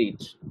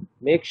incomplete.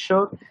 Make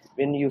sure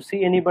when you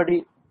see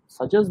anybody,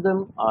 suggest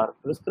them or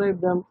prescribe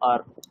them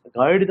or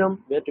guide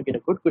them where to get a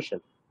good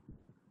cushion.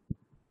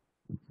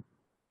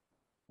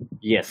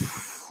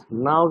 Yes,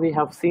 now we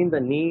have seen the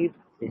need,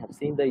 we have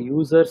seen the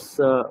users,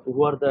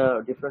 who are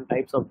the different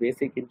types of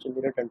basic,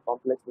 intermediate and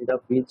complex need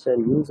of wheelchair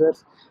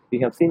users. We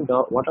have seen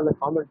what are the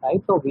common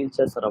types of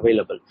wheelchairs are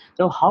available.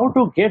 Now how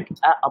to get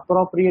an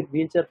appropriate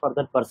wheelchair for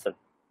that person.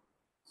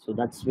 So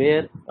that's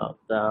where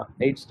the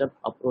 8-step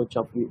approach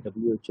of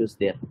WHO is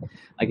there.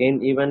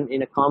 Again, even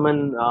in a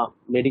common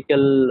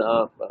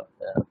medical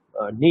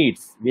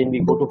needs, when we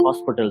go to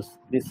hospitals,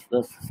 this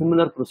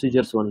similar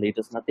procedures only. It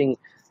is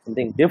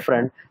something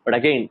different, but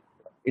again,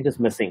 it is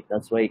missing.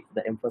 That's why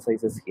the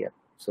emphasis is here.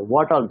 So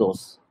what are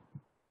those?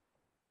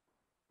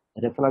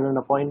 Referral and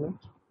appointment,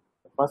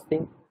 the first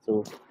thing.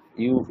 So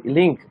you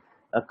link.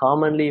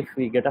 Commonly, if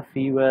we get a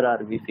fever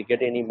or if we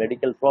get any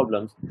medical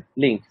problems,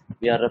 link.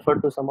 We are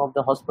referred to some of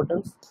the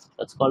hospitals.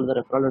 That's called the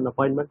referral and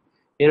appointment.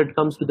 Here it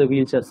comes to the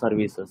wheelchair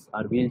services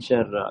or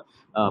wheelchair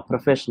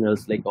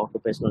professionals like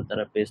occupational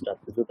therapists or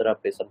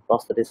physiotherapists and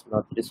prosthetists and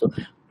orthotists. So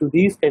to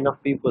these kind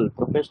of people,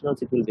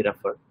 professionals, it will be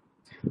referred.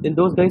 Then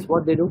those guys,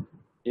 what they do?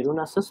 They do an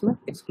assessment,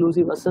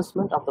 exclusive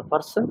assessment of the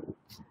person,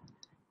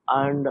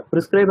 and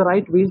prescribe a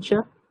right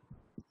wheelchair,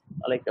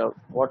 like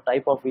what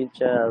type of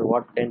wheelchair,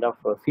 what kind of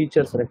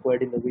features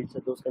required in the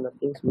wheelchair, those kind of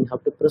things we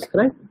have to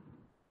prescribe.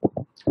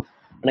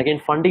 And again,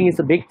 funding is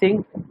a big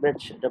thing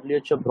which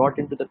WHO brought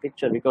into the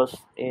picture, because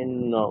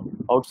in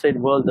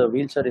outside world the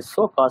wheelchair is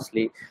so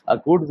costly. A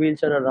good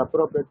wheelchair or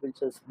appropriate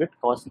wheelchair is a bit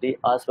costly,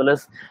 as well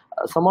as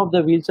some of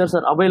the wheelchairs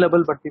are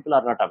available but people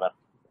are not aware.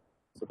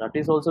 So that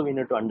is also we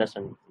need to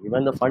understand.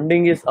 Even the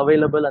funding is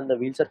available and the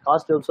wheelchair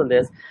cost is also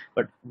less,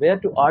 but where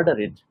to order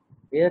it,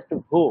 where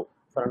to go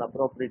for an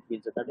appropriate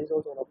wheelchair, that is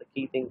also one of the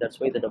key things. That's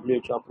why the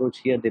WHO approach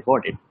here, they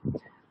bought it.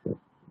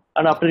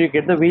 And after you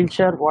get the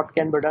wheelchair, what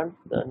can be done?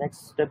 The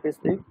next step is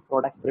the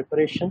product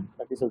preparation.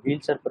 That is a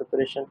wheelchair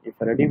preparation. If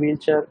a ready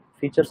wheelchair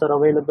features are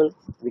available,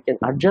 we can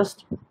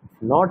adjust.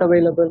 If not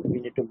available, we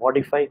need to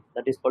modify.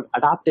 That is called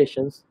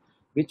adaptations,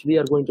 which we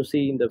are going to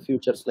see in the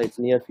future slides,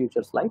 near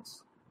future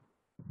slides.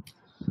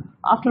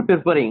 After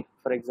preparing,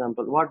 for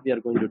example, what we are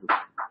going to do?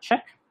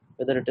 Check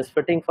whether it is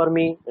fitting for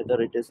me,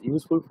 whether it is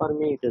useful for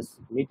me, it is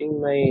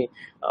meeting my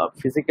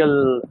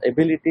physical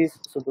abilities.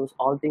 So those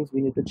all things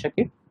we need to check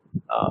it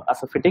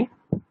as a fitting,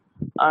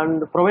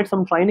 and provide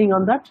some training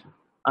on that.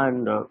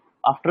 And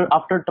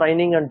after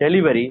training and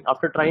delivery,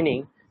 after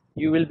training,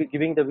 you will be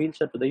giving the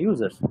wheelchair to the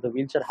users. The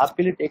wheelchair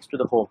happily takes to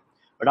the home.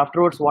 But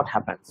afterwards, what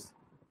happens?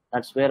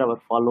 That's where our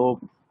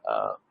follow-up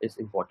is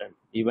important.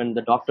 Even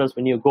the doctors,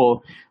 when you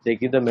go, they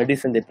give the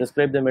medicine, they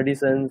prescribe the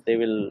medicines, they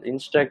will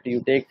instruct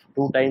you take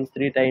 2 times,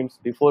 3 times,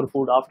 before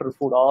food, after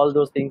food, all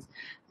those things.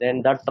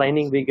 Then that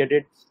training we get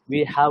it,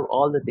 we have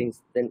all the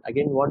things. Then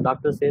again, what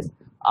doctor says,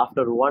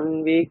 after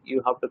 1 week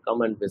you have to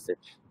come and visit.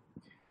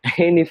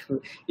 And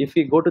if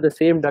we go to the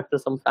same doctor,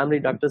 some family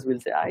doctors will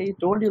say, I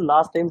told you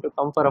last time to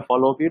come for a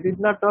follow-up, you did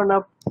not turn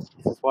up.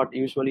 This is what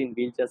usually in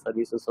wheelchair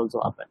services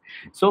also happen.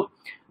 So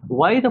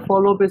why the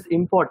follow-up is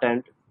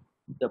important?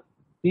 The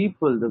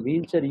people, the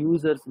wheelchair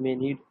users may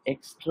need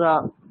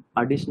extra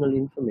additional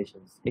information,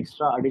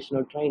 extra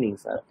additional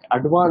trainings,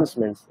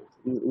 advancements.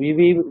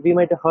 We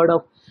might have heard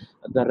of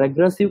the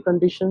regressive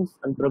conditions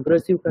and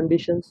progressive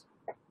conditions.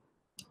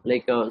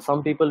 Like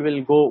some people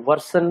will go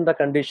worsen the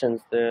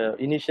conditions.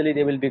 Initially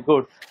they will be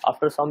good.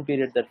 After some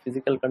period, their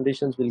physical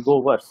conditions will go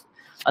worse,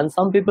 and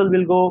some people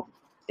will go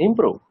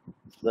improve.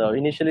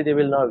 Initially they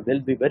will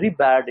be very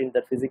bad in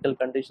their physical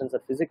conditions or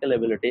physical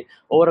ability.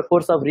 Over a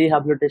course of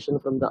rehabilitation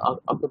from the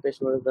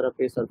occupational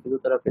therapists or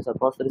physiotherapists or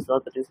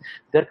prosthetists,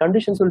 their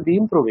conditions will be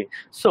improving.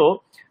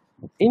 So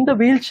in the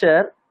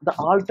wheelchair, the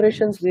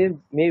alterations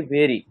may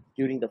vary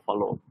during the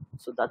follow-up.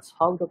 So that's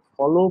how the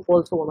follow-up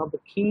also one of the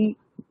key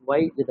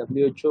why the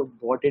WHO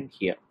brought in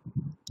here.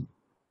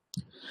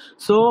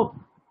 So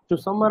to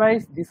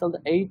summarize, these are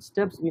the 8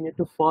 steps we need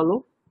to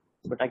follow.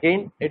 But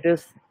again, it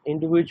is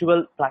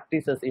individual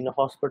practices in a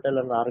hospital,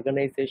 an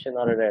organization,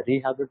 or a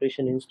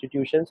rehabilitation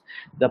institutions.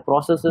 The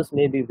processes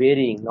may be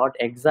varying, not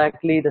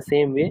exactly the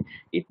same way.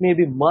 It may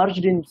be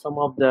merged in some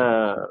of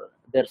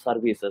their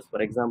services.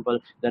 For example,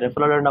 the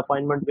referral and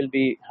appointment will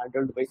be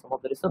handled by some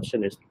of the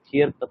receptionists.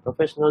 Here, the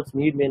professionals'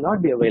 need may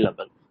not be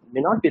available,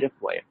 may not be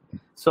required.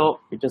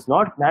 So it is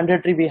not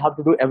mandatory we have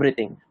to do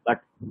everything,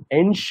 but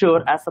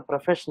ensure as a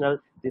professional,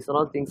 these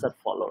all things are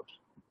followed.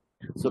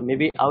 So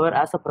maybe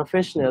as a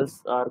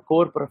professionals, our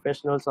core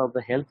professionals of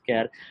the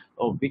healthcare,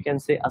 we can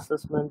say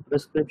assessment,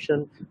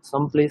 prescription,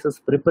 some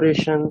places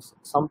preparations,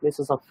 some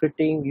places of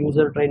fitting,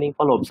 user training,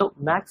 follow-up. So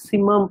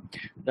maximum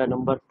the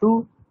number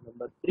 2,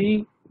 number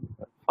 3,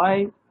 number 5,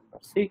 number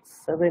 6,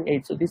 7,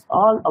 8. So these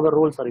all our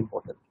roles are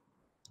important.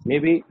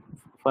 Maybe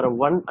for a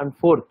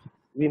 1/4,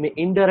 we may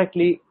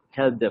indirectly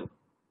help them,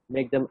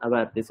 make them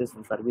aware this is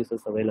the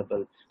services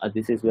available, or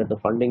this is where the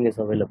funding is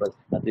available,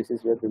 or this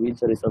is where the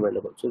wheelchair is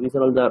available. So these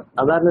are all the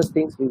awareness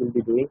things we will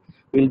be doing.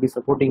 We will be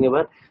supporting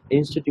our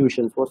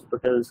institutions,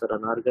 hospitals, or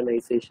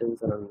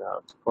organizations,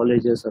 or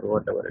colleges, or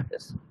whatever it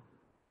is.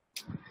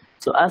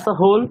 So as a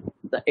whole,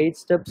 the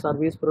 8-step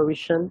service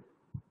provision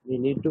we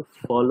need to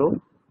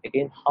follow.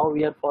 Again, how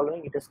we are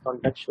following it is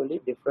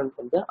contextually different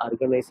from the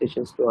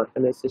organizations to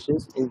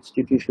organizations,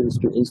 institutions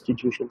to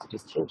institutions. It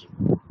is changing.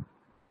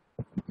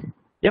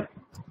 Yep.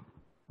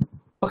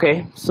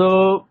 Okay,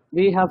 so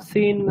we have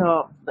seen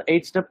the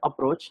 8-step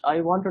approach.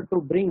 I wanted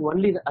to bring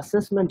only the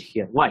assessment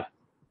here. Why?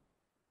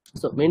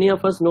 So many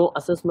of us know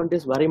assessment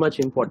is very much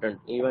important,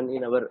 even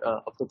in our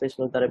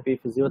occupational therapy,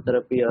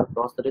 physiotherapy, or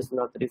prosthesis,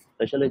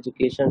 special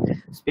education,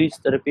 speech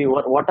therapy,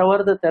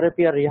 whatever the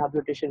therapy or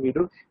rehabilitation we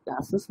do, the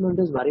assessment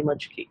is very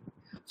much key.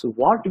 So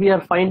what we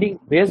are finding,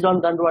 based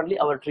on that only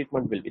our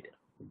treatment will be there,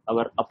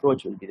 our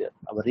approach will be there,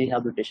 our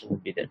rehabilitation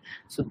will be there.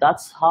 So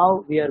that's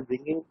how we are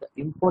bringing the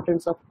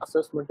importance of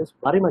assessment is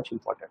very much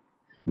important.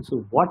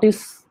 So what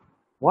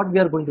we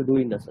are going to do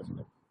in the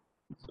assessment?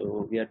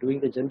 So we are doing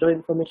the general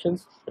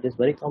informations that is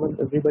very common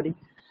to everybody.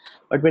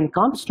 But when it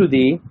comes to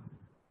the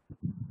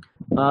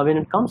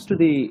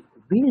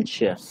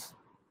wheelchairs,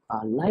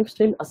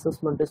 lifestyle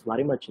assessment is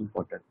very much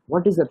important.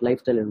 What is that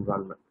lifestyle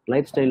environment?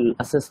 Lifestyle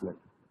assessment.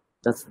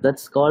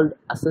 That's called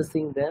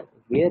assessing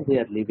where they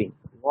are living,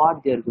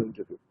 what they are going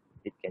to do.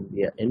 It can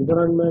be an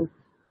environment,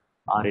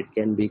 or it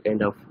can be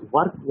kind of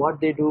work what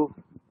they do.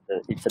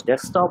 It's a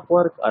desktop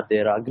work, or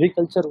their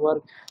agriculture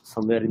work,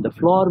 somewhere in the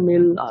flour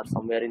mill, or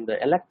somewhere in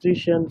the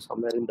electrician,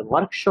 somewhere in the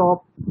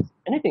workshop,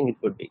 anything it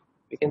could be,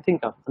 we can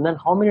think of. And then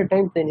how many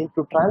times they need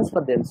to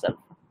transfer themselves.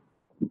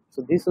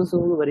 So this is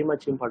also very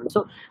much important.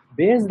 So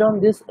based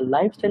on this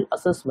lifestyle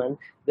assessment,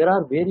 there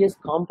are various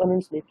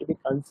components need to be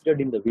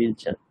considered in the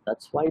wheelchair.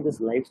 That's why this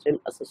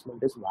lifestyle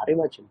assessment is very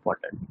much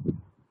important.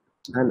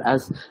 And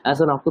as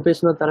an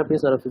occupational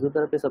therapist or a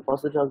physiotherapist or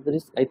prosthetic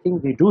therapist, I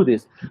think we do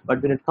this. But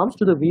when it comes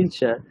to the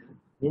wheelchair,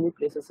 many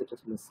places it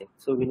is missing.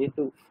 So we need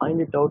to find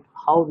it out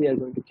how we are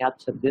going to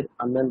capture this,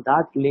 and then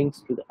that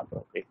links to the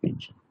appropriate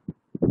wheelchair.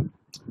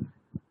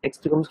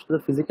 Next comes to the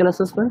physical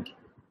assessment,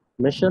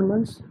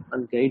 measurements,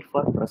 and guide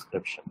for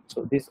prescription.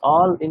 So this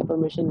all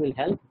information will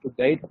help to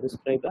guide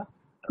prescriber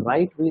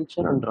right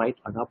wheelchair and right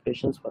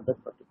adaptations for that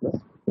particular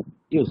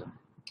user.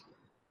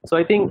 So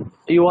I think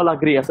you all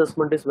agree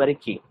assessment is very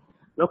key.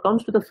 Now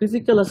comes to the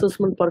physical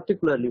assessment,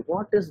 particularly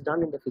what is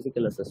done in the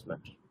physical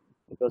assessment,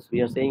 because we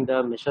are saying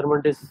the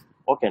measurement is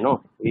okay.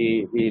 No,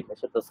 we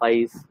measure the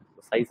size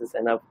is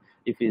enough.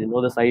 If we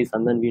know the size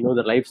and then we know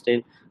the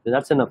lifestyle, then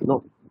that's enough.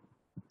 No,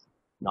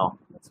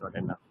 that's not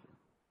enough.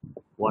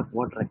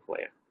 What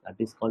required? That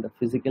is called a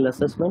physical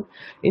assessment.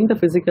 In the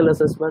physical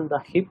assessment, the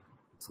hip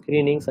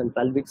screenings and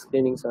pelvic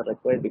screenings are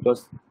required,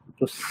 because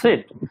to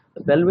sit,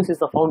 the pelvis is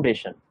the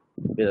foundation.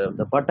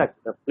 The buttock,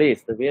 the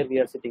place, where we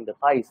are sitting, the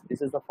thighs,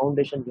 this is the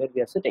foundation where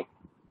we are sitting.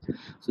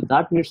 So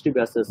that needs to be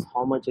assessed,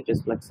 how much it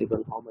is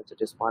flexible, how much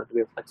it is part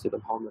way flexible,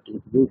 how much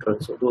is neutral.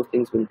 So those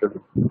things will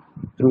do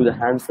through the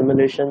hand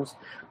simulations,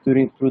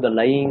 through the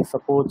lying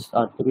supports,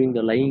 or through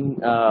the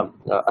lying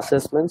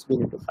assessments, we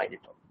need to find it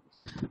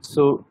out.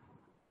 So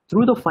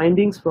through the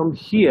findings from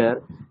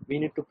here, we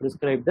need to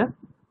prescribe the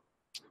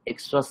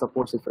extra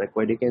supports if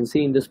required. You can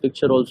see in this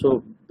picture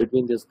also,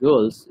 between these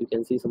girls, you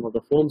can see some of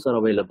the foams are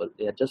available.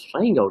 They are just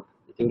trying out,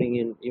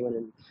 even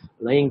in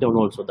lying down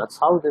also. That's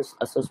how this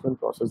assessment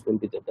process will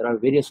be there. There are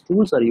various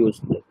tools are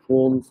used, like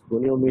foams,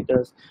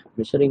 goniometers,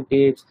 measuring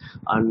tapes,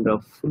 and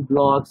full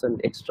blocks and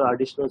extra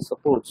additional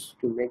supports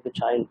to make the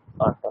child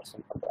or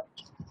person upright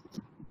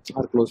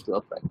or close to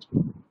upright.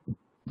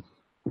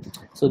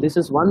 So this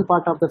is one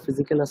part of the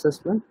physical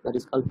assessment, that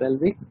is called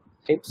pelvic,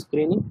 hip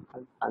screening,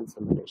 and hand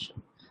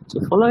simulation. So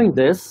following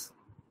this,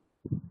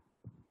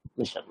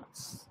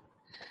 measurements.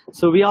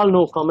 So we all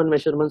know common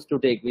measurements to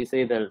take. We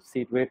say the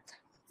seat width,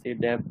 seat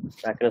depth,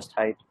 backrest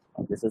height.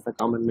 This is the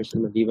common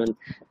measurement. Even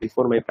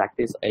before my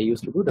practice, I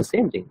used to do the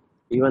same thing.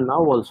 Even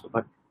now also.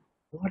 But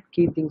what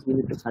key things we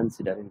need to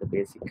consider in the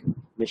basic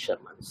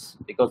measurements?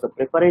 Because the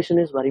preparation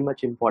is very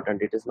much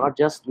important. It is not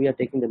just we are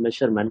taking the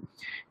measurement.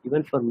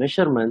 Even for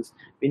measurements,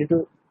 we need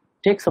to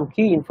take some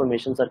key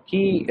informations or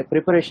key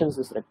preparations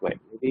is required.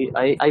 Maybe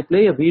I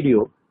play a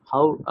video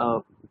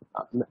how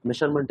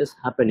measurement is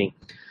happening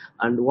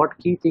and what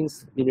key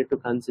things we need to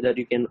consider.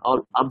 You can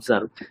all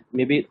observe.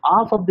 Maybe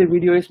half of the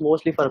video is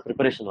mostly for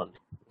preparation only.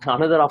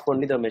 Another half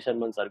only the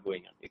measurements are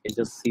going on. You can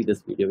just see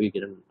this video, we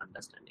get an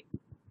understanding.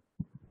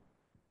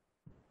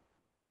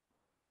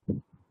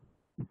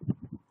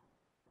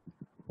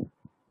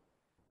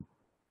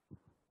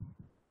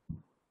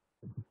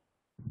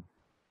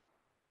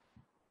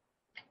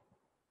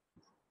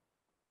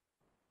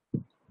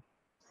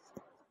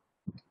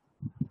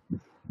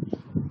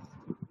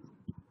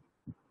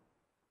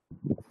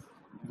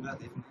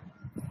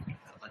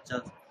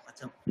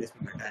 अच्छा place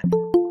में बैठा है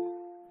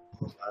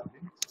और बाद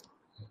में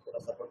थोड़ा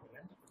support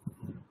मिला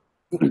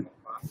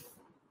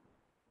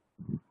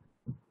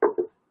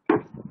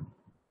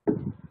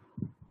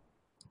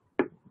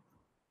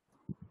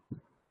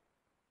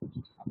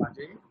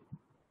Ajay,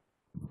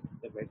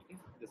 the battery,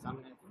 the sun,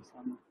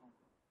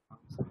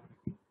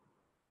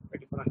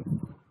 ready for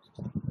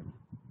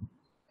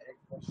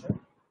direct posture,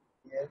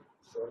 here,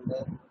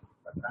 shoulder,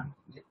 button,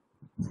 click,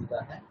 सीधा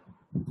है,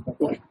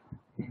 बटन,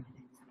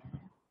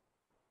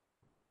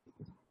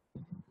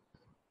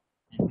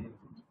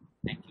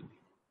 थैंक यू।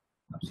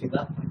 अब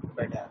सीधा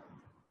बैठा है,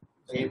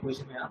 तो ये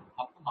पोजीशन में आप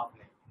आपको माप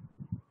लें,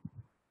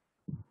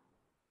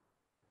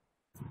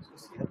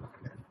 सीधा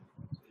पकड़ लें,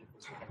 ये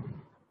पोजीशन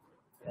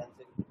ध्यान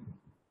से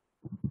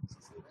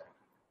सीधा सीधा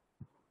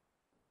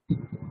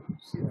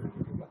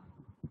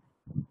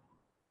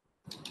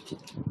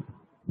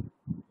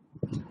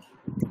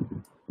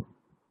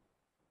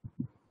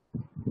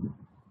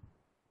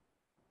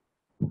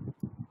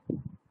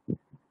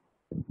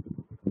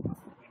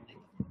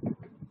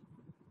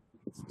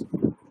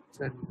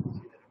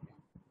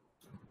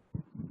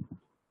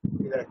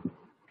इधर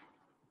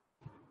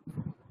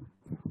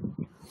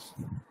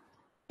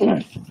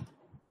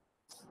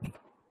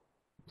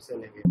से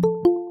लेंगे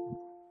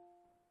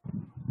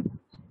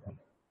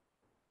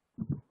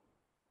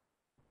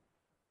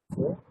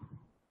 4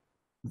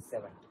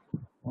 7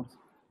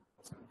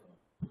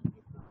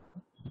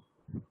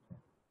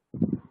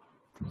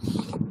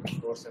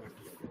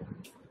 470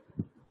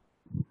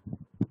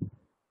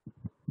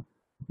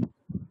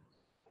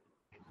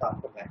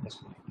 आपको प्रैक्टिस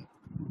करेंगे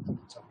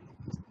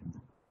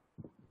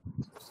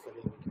उसके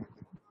लिए क्या करना है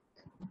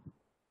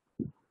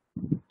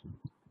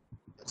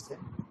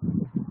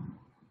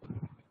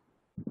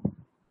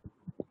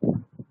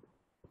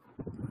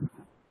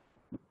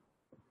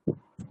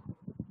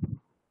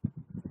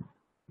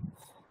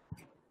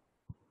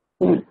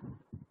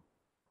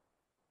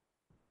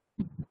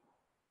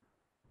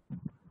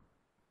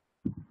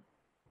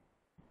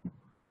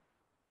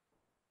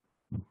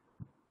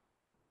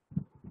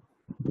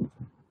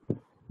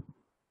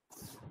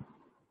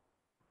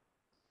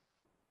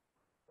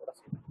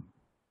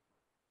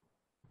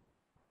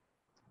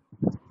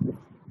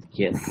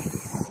Yes.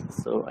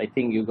 So I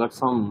think you got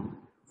some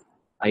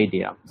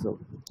idea. So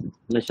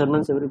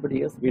measurements, everybody,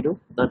 yes, we do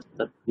that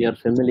we are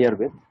familiar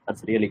with.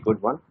 That's really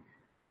good one.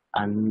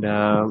 And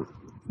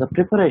the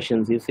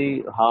preparations, you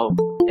see how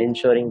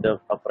ensuring the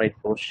upright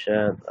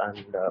posture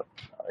and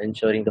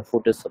ensuring the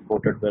foot is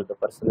supported where the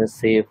person is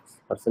safe,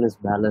 person is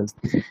balanced.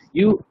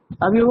 You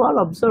all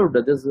observed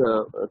that this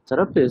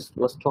therapist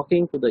was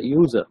talking to the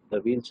user,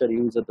 the wheelchair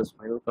user, the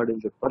spinal cord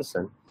injured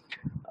person,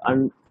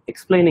 and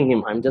explaining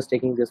him, I'm just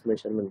taking this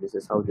measurement, this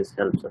is how this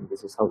helps, and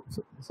this is how.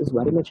 So this is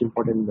very much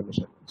important in the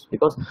measurements,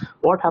 because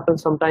what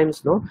happens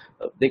sometimes,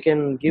 they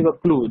can give a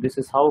clue, this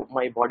is how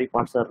my body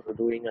parts are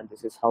doing and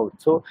this is how.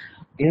 So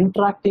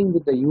interacting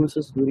with the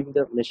users during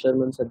the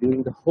measurements and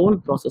during the whole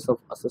process of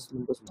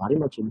assessment is very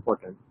much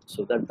important,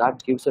 so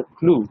that gives a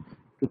clue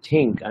to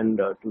think and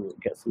to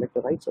select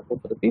the right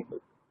support for the people.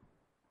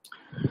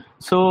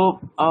 So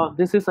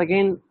this is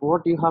again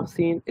what you have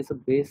seen is a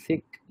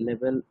basic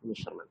level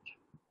measurement.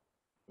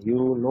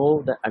 You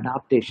know the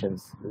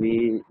adaptations.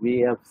 We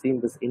have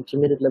seen this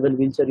intermediate level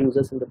wheelchair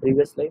users in the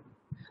previous slide.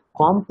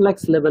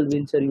 Complex level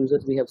wheelchair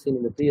users we have seen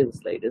in the previous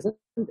slide, isn't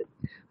it?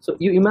 So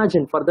you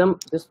imagine for them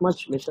this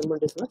much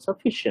measurement is not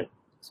sufficient.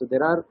 So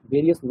there are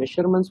various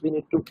measurements we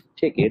need to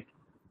take it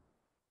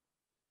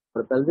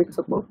for pelvic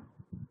support,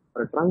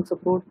 or a trunk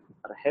support,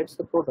 or a head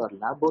support, or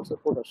lap board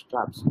support, or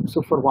straps.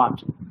 So for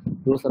what?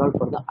 Those are all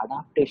for the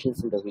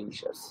adaptations in the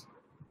wheelchairs.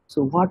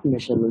 So what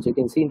measurements? You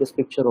can see in this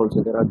picture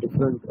also there are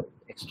different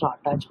extra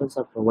attachments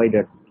are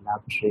provided,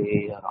 lap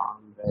tray or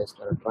armrest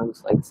or a trunk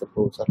side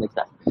supports or like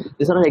that.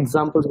 These are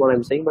examples what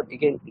I'm saying, but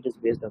again it is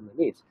based on the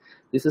needs.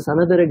 This is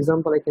another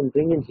example I can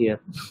bring in here.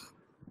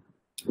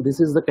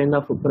 This is the kind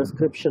of a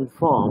prescription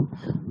form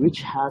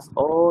which has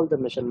all the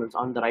measurements.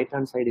 On the right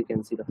hand side you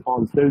can see the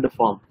form, filled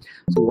form.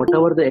 So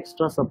whatever the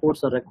extra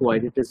supports are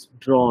required, it is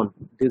drawn,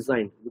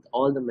 designed with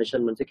all the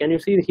measurements. Can you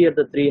see here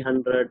the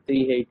 300,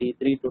 380,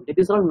 320?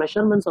 These are all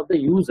measurements of the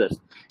users.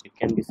 It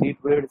can be seat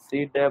width,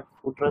 seat depth,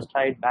 footrest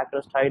height,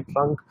 backrest height,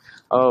 trunk,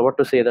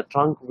 the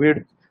trunk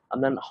width,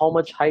 and then how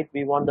much height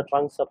we want the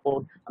trunk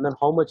support, and then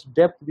how much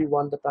depth we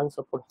want the trunk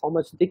support, how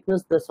much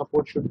thickness the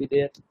support should be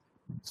there.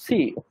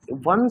 See,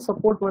 one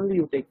support only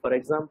you take. For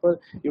example,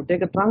 you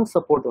take a trunk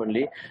support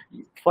only.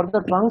 For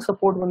the trunk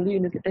support only, you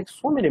need to take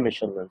so many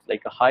measurements,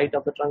 like a height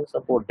of the trunk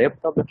support,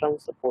 depth of the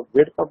trunk support,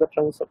 width of the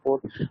trunk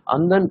support,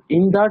 and then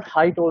in that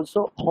height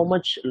also, how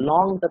much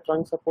long the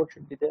trunk support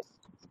should be there.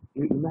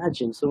 You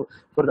imagine. So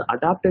for the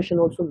adaptation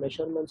also,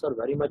 measurements are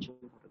very much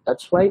important.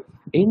 That's why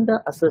in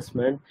the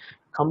assessment,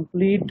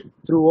 complete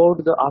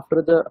throughout the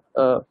after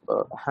the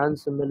hand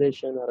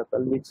simulation or a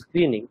pelvic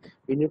screening,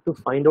 we need to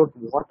find out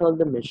what are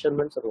the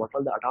measurements or what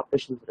are the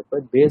adaptations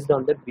required. Based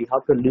on that, we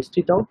have to list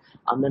it out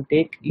and then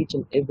take each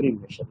and every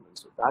measurement.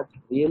 So that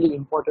really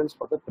important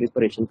for the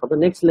preparation for the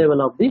next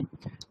level of the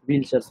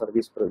wheelchair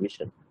service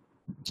provision.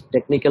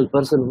 Technical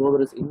person,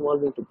 whoever is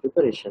involved into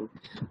preparation,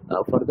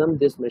 for them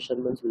these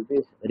measurements will be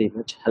very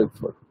much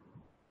helpful.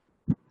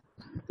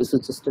 This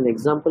is just an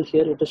example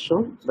here it is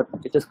shown, but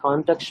it is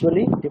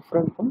contextually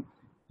different from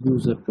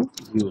user to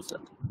user.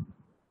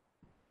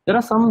 There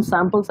are some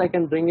samples I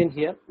can bring in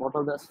here. What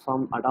are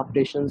some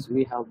adaptations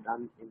we have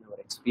done in our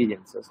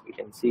experiences? We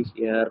can see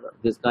here,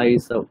 this guy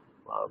is a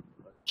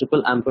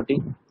triple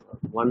amputee.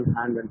 One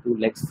hand and two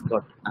legs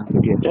got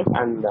amputated,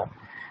 and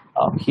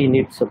he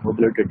needs a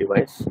mobility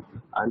device.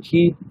 And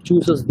he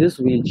chooses this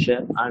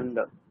wheelchair, and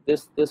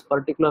this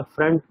particular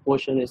front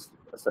portion is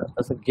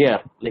as a gear,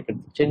 like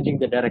changing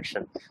the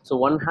direction. So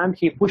one hand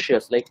he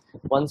pushes, like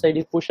one side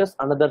he pushes,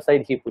 another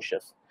side he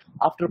pushes.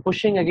 After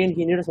pushing again,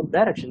 he needs some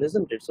direction,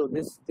 isn't it? So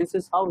this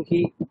is how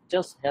he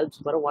just helps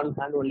for one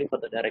hand only for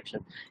the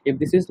direction. If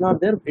this is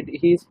not there,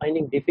 he is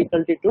finding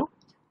difficulty to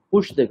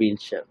push the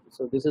wheelchair.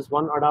 So this is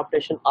one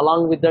adaptation.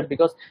 Along with that,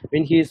 because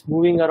when he is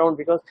moving around,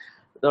 because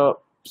the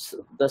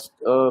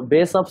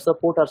base of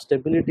support or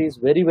stability is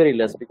very, very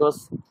less,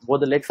 because both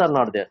the legs are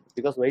not there,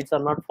 because weights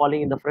are not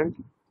falling in the front,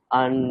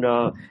 and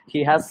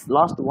he has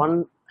lost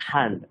one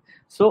hand.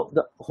 So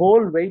the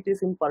whole weight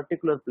is in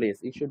particular place.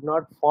 It should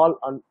not fall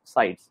on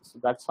sides. So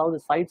that's how the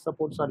side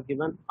supports are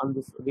given on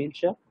this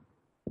wheelchair.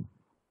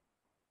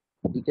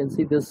 You can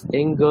see this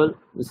young girl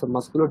with a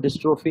muscular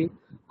dystrophy.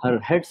 Her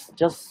head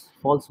just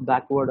falls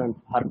backward and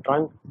her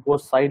trunk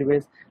goes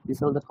sideways.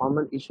 These are the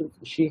common issues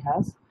she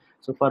has.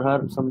 So for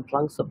her, some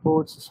trunk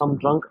supports, some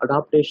trunk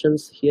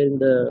adaptations here in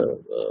the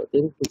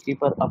thing to keep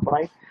her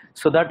upright,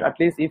 so that at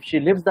least if she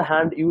lifts the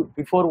hand,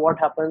 before what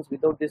happens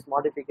without this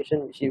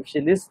modification, if she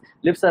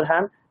lifts her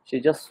hand, she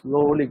just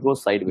slowly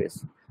goes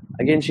sideways.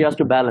 Again, she has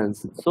to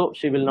balance, so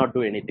she will not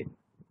do anything.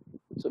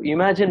 So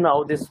imagine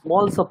now this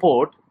small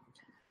support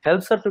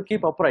helps her to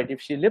keep upright. If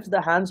she lifts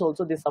the hands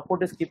also, the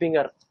support is keeping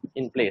her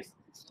in place,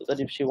 so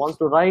that if she wants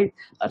to ride,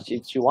 or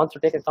if she wants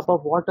to take a cup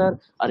of water,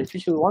 or if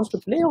she wants to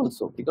play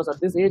also, because at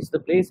this age the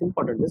play is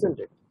important, isn't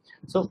it?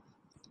 So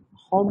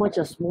how much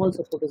a small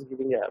support is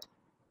giving a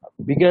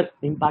bigger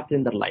impact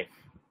in their life,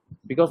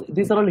 because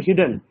these are all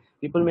hidden,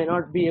 people may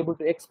not be able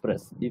to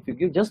express. If you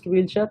give just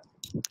wheelchair,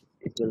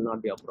 it will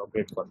not be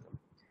appropriate for them.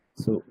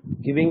 So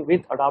giving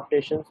with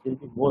adaptations will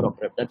be more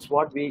appropriate. That's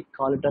what we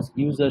call it as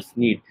user's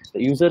need.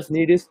 The user's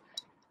need is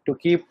to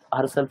keep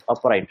herself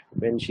upright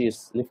when she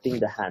is lifting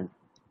the hand.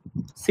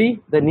 See,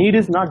 the need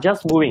is not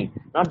just moving,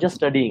 not just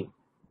studying,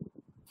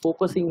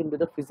 focusing into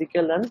the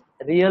physical and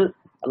real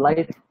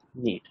life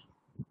need.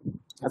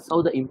 That's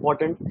how the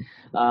important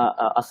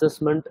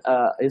assessment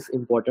is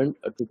important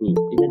to do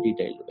in a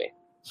detailed way.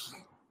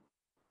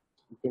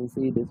 You can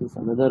see this is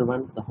another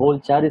one. The whole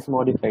chair is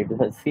modified.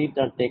 The seat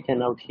are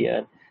taken out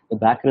here. The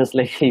backrest,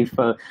 like if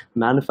a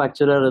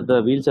manufacturer or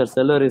the wheelchair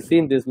seller is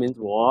seen this, means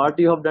what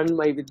you have done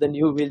with the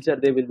new wheelchair,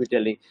 they will be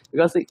telling,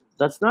 because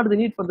that's not the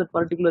need for that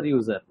particular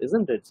user,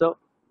 isn't it? So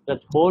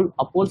that whole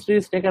upholstery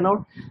is taken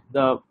out.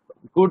 The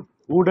good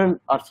wooden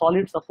or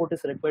solid support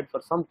is required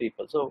for some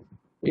people. So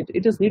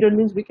it is needed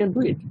means we can do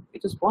it.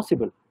 It is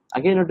possible.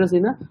 Again, it is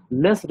in a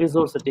less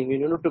resource setting. You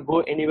don't have to go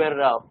anywhere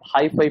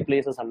high-fi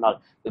places and all.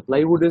 The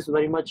plywood is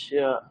very much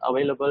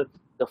available.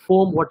 The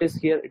foam, what is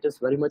here, it is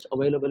very much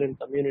available in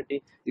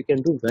community. You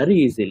can do very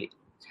easily.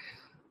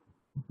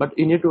 But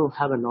you need to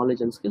have a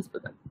knowledge and skills for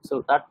that.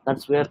 So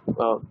that's where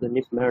the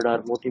NIPMED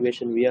or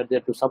motivation, we are there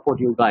to support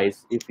you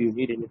guys. If you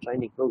need any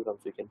training programs,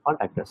 you can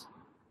contact us.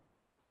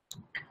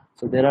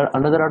 So there are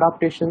another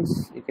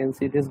adaptations. You can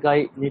see this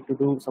guy need to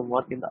do some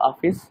work in the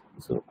office.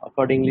 So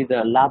accordingly,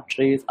 the lab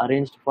tray is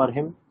arranged for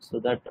him, so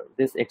that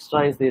this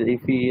extra is there.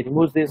 If he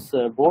removes this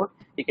board,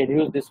 he can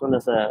use this one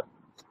as a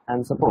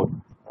hand support,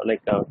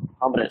 like a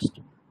armrest.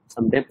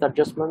 Some depth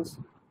adjustments.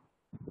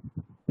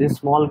 This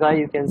small guy,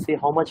 you can see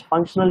how much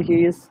functional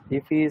he is.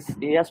 If he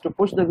has to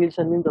push the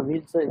wheelchair, means the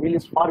wheel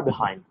is far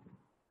behind,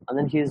 and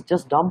then he is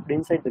just dumped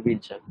inside the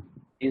wheelchair.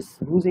 He is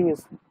losing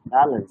his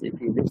balance if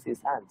he lifts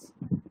his hands.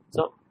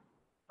 So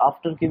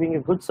after giving a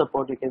good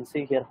support, you can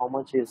see here how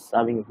much is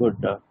having a good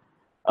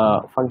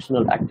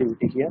functional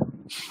activity here.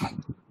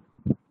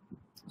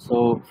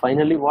 So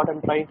finally, what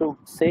I'm trying to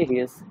say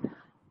is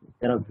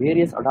there are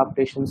various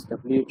adaptations,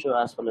 WHO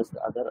as well as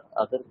the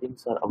other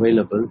things are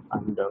available,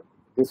 and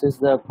this is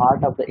the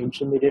part of the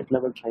intermediate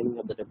level training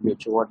of the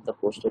WHO. What the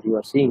poster you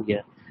are seeing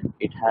here,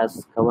 it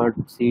has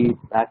covered seat,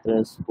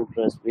 backrest,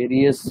 footrest,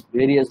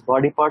 various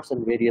body parts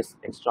and various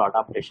extra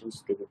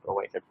adaptations to be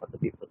provided for the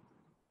people.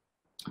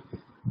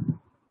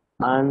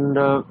 And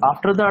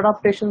after the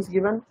adaptations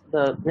given,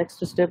 the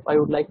next step I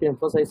would like to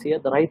emphasize here,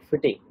 the right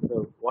fitting.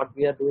 So what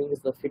we are doing is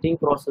the fitting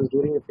process.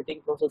 During the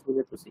fitting process, we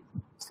need to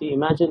see,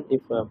 imagine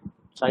if a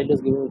child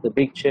is given with a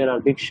big chair or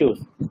big shoes,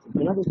 it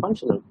may not be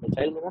functional, the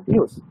child may not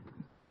use.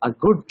 A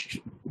good,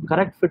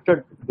 correct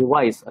fitted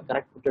device, a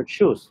correct fitted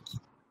shoes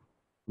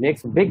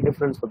makes a big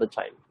difference for the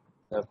child.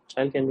 The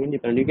child can be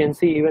independent. You can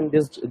see even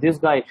this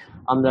guy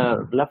on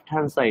the left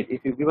hand side,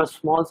 if you give a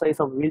small size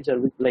of wheelchair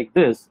with like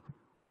this,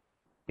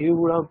 he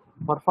would have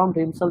performed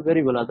himself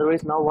very well.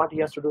 Otherwise, now what he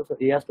has to do, so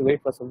he has to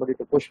wait for somebody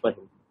to push for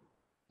him.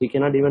 He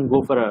cannot even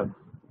go for a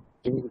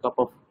cup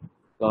of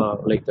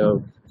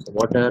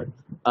water,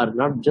 or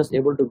not just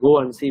able to go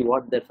and see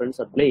what their friends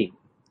are playing.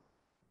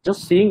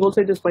 Just seeing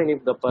also it is fine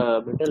if the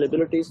mental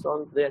ability is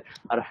not there,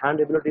 or hand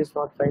ability is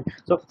not fine.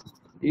 So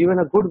even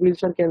a good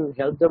wheelchair can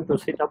help them to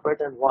sit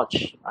upright and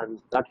watch, and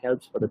that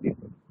helps for the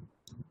people.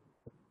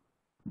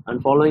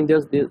 And following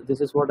this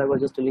is what I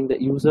was just telling,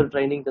 the user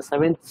training, the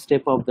 7th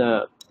step of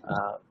the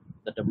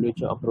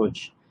WHO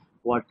approach.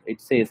 What it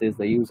says is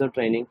the user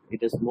training.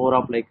 It is more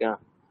of like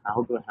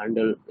how to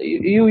handle.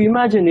 You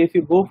imagine if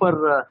you go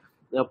for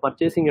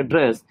purchasing a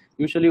dress,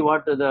 usually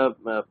what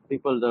the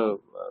people,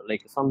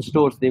 like some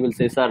stores, they will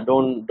say, sir,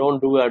 don't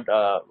do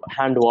a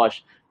hand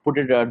wash, put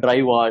it a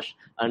dry wash,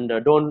 and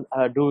don't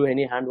do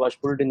any hand wash,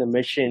 put it in the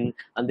machine,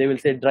 and they will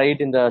say dry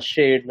it in the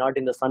shade, not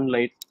in the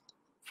sunlight.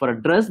 For a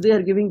dress, they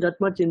are giving that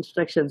much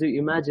instructions. You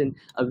imagine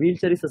a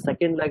wheelchair is a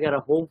second leg or a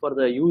home for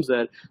the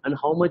user, and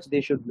how much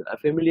they should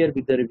familiar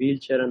with their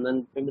wheelchair and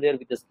then familiar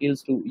with the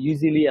skills to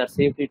easily or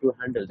safely to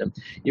handle them.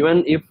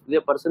 Even if the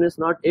person is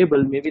not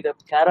able, maybe the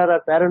carer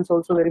or parents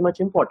also very much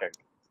important.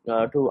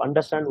 To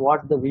understand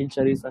what the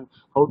wheelchair is and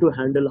how to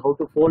handle, how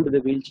to fold the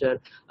wheelchair,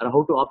 or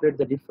how to operate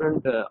the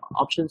different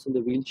options in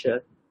the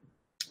wheelchair,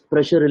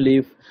 pressure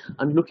relief,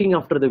 and looking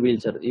after the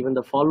wheelchair. Even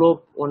the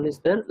follow-up one is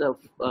there. The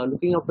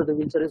looking after the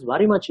wheelchair is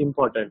very much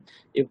important.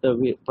 If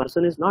the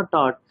person is not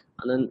taught,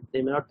 and then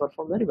they may not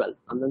perform very well,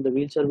 and then the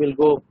wheelchair will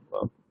go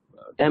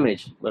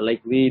damaged. But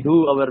like we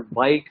do our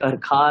bike or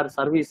car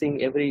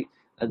servicing every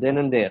then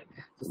and there.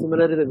 So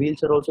similarly, the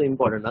wheelchair also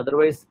important.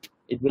 Otherwise,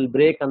 it will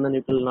break, and then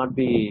it will not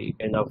be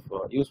kind of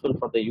useful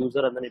for the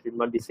user, and then it will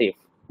not be safe.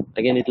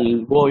 Again, it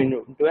will go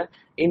into an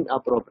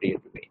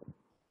inappropriate way.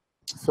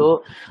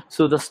 So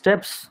the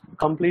steps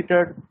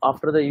completed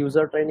after the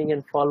user training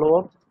and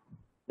follow-up,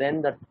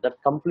 then that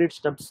complete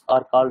steps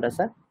are called as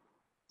a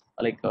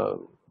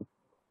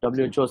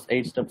WHO's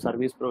 8-step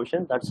service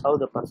provision. That's how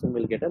the person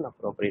will get an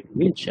appropriate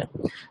wheelchair.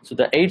 So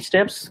the 8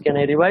 steps, can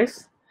I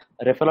revise?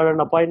 Referral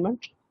and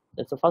appointment.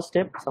 That's the first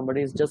step.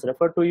 Somebody is just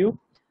referred to you,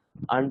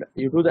 and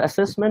you do the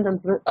assessment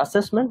and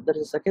assessment. That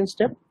is the second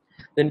step.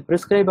 Then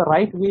prescribe a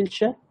right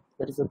wheelchair.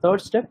 That is the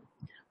third step.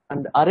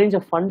 And arrange a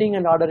funding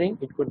and ordering.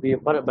 It could be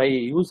by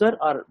user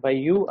or by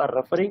you or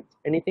referring,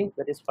 anything.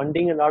 That is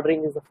funding and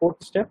ordering is the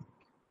 4th step.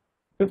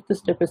 5th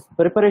step is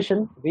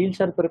preparation,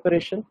 wheelchair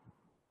preparation.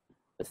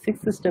 The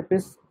 6th step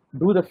is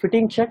do the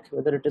fitting check,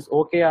 whether it is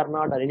okay or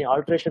not, or any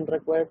alteration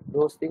required.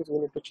 Those things we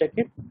need to check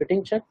it,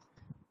 fitting check.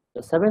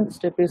 The 7th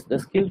step is the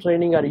skill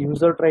training or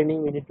user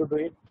training. We need to do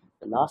it.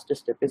 The last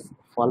step is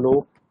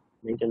follow,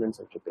 maintenance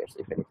and repairs,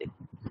 if anything.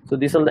 So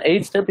these are the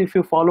 8 steps. If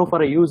you follow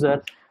for a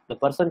user, the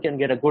person can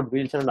get a good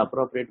wheelchair and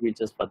appropriate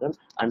wheelchairs for them,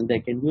 and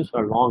they can use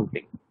for a long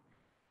thing.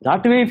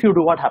 That way, if you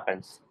do, what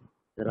happens?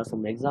 There are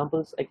some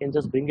examples. I can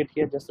just bring it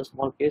here, just a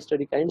small case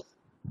study kind.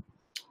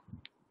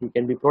 You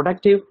can be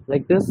productive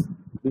like this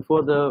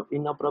before the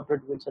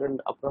inappropriate wheelchair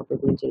and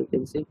appropriate wheelchair. You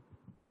can see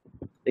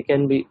they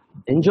can be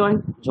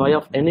enjoying joy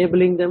of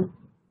enabling them,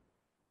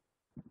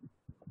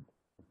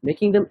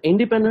 making them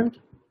independent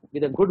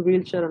with a good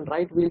wheelchair and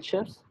right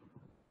wheelchairs.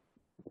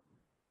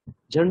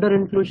 Gender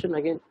inclusion,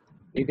 again,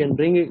 you can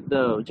bring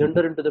the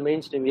gender into the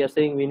mainstream. We are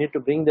saying we need to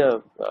bring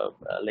the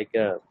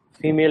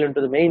female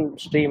into the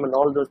mainstream and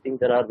all those things.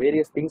 There are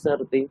various things are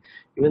the thing.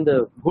 Even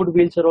the good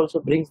wheelchair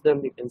also brings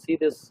them. You can see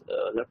this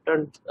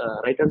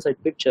right hand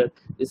side picture.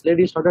 This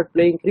lady started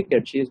playing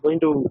cricket. She is going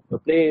to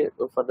play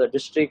for the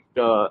district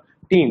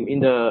team in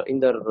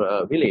their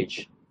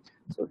village.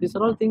 So these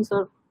are all things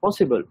are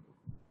possible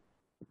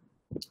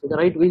with the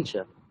right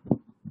wheelchair.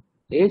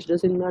 Age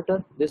doesn't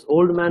matter. This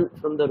old man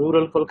from the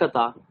rural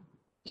Kolkata,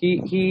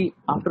 he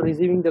after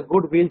receiving the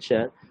good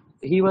wheelchair,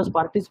 he was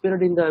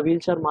participated in the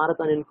wheelchair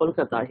marathon in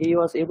Kolkata. He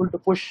was able to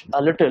push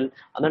a little,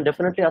 and then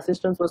definitely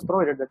assistance was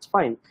provided. That's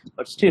fine,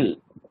 but still,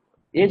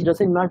 age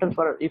doesn't matter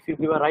for if you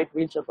give a right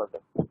wheelchair for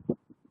them.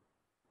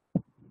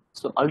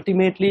 So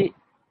ultimately,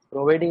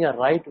 providing a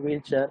right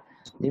wheelchair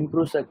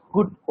improves a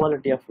good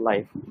quality of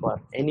life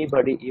for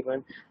anybody.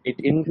 Even it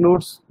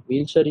includes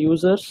wheelchair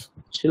users,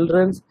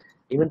 children,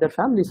 even their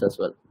families as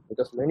well.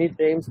 Because many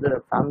times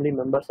the family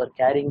members are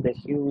carrying the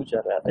huge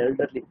or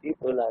elderly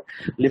people, are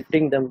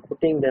lifting them,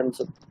 putting them.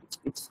 So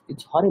it's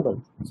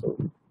horrible. So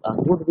a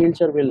good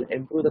wheelchair will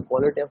improve the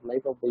quality of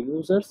life of the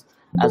users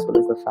as well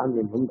as the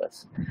family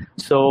members.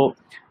 So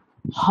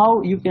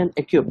how you can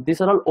equip? These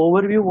are all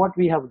overview what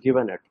we have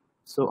given it.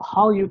 So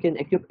how you can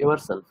equip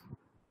yourself?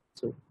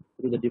 So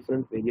through the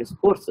different various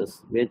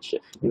courses which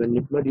even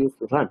NIPMED used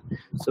to run.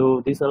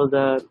 So these are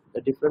the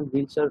different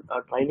wheelchair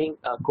training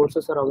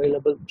courses are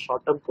available,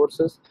 short-term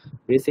courses,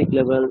 basic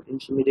level,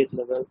 intermediate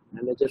level,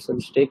 managers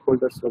and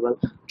stakeholders level,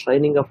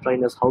 training of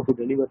trainers, how to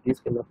deliver these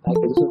kind of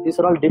packages. So these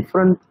are all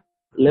different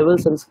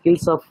levels and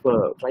skills of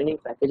training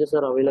packages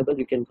are available.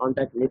 You can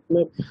contact NIPMED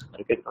or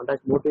you can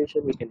contact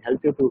Motivation. We can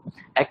help you to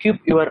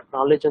equip your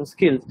knowledge and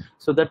skills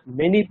so that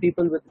many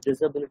people with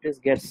disabilities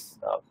gets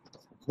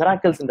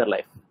miracles in their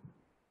life.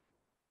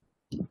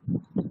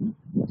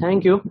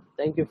 Thank you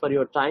for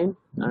your time,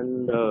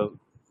 and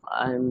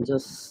I'm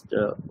just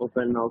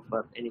open now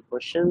for any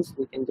questions.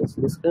 We can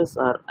just discuss,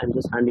 or I'm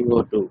just handing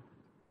over to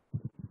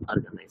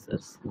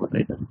organizers,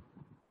 moderator.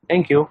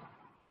 Thank you.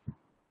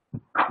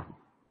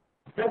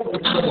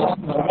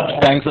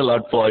 Thanks a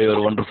lot for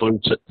your wonderful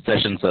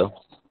session, sir.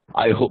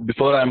 I hope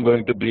before I'm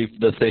going to brief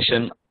the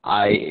session,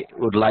 I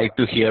would like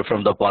to hear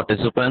from the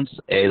participants,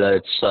 either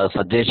it's a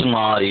suggestion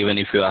or even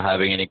if you are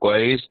having any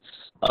queries,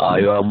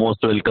 you are most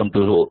welcome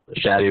to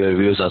share your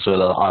views as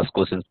well as ask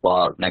questions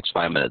for next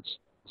 5 minutes.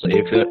 So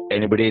if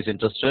anybody is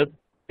interested,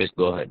 please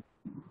go ahead.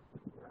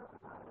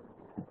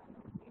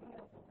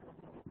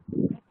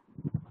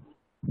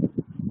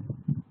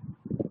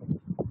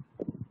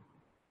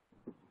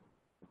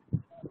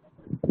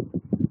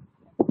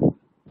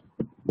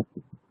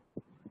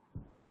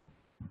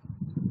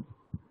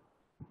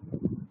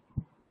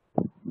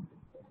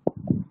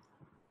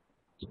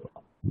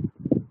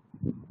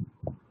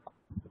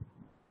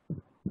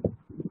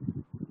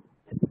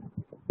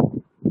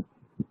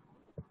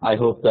 I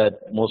hope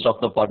that most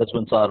of the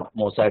participants are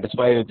more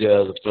satisfied with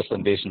your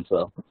presentation,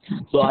 sir.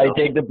 So I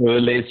take the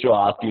privilege to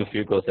ask you a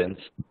few questions.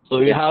 So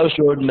you have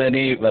showed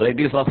many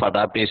varieties of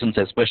adaptations,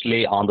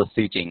 especially on the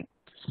seating.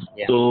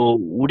 Yeah. So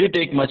would it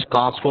take much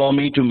cost for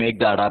me to make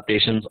the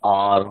adaptations,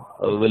 or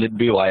will it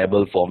be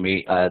viable for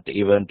me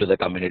even to the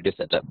community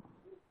setup?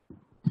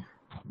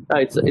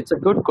 It's a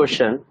good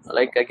question.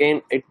 Like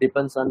again, it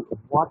depends on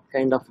what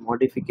kind of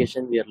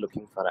modification we are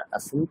looking for. A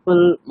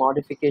simple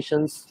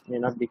modifications may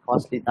not be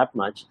costly that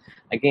much.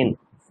 Again,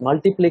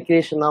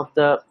 multiplication of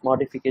the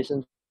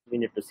modifications we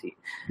need to see.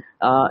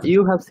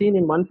 You have seen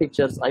in one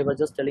pictures. I was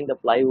just telling the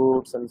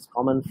plywoods and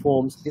common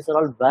foams. These are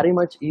all very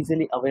much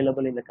easily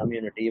available in the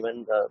community.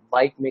 Even the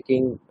bike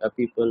making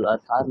people or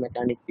car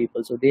mechanic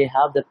people, so they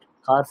have that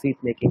car seat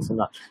making and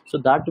all. So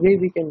that way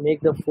we can make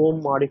the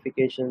foam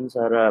modifications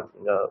or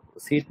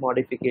seat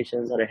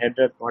modifications or a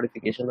headrest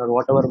modification or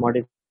whatever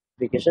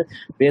modification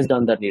based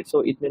on the need. So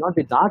it may not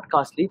be that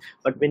costly,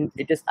 but when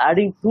it is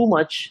adding too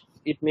much,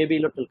 it may be a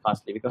little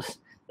costly because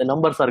the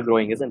numbers are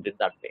growing, isn't it,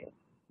 that way?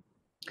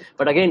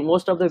 But again,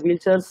 most of the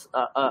wheelchairs,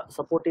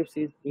 supportive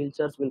seat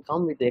wheelchairs will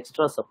come with the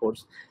extra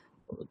supports.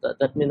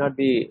 That may not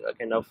be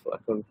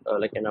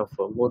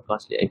more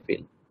costly, I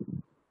feel.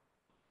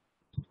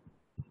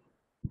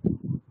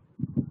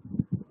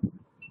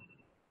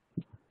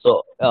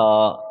 So,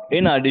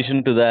 in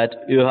addition to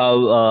that, you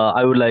have,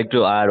 I would like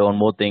to add one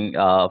more thing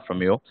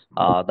from you.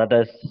 That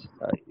is,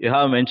 you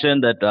have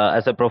mentioned that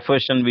as a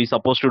profession, we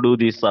supposed to do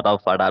these sort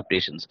of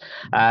adaptations.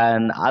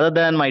 And other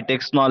than my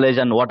text knowledge,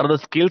 and what are the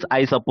skills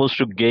I supposed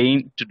to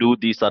gain to do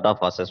these sort of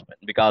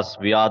assessment? Because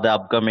we are the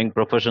upcoming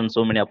professions,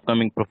 so many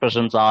upcoming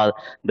professions are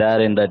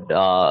there in that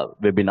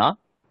webinar.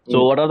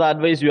 So, what are the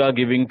advice you are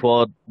giving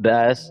for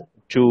this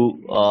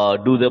to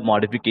do the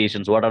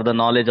modifications? What are the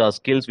knowledge or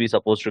skills we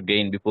supposed to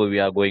gain before we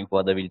are going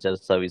for the wheelchair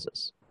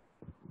services?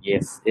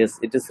 Yes,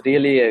 it is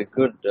really a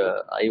good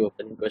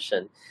eye-opening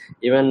question.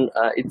 Even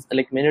it's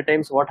like many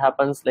times what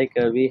happens, like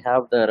we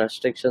have the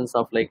restrictions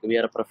of like we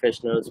are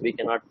professionals, we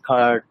cannot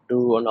cut,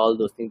 do, and all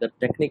those things, the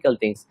technical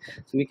things.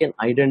 So we can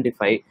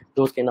identify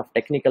those kind of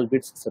technical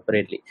bits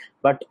separately.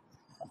 But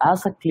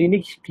as a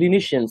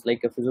clinicians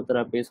like a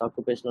physiotherapist,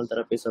 occupational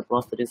therapist, or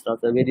prosthetist, or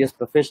the various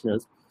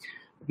professionals,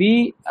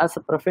 we as a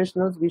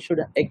professionals we should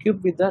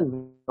equip with the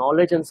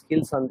knowledge and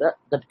skills on the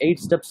that 8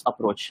 steps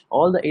approach.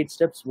 All the 8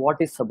 steps, what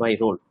is my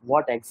role,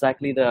 what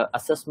exactly the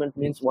assessment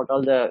means, what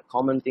all the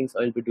common things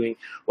I will be doing,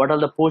 what are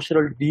the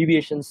postural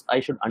deviations I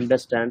should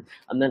understand,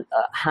 and then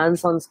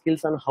hands-on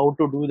skills on how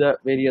to do the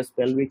various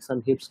pelvics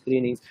and hip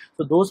screenings.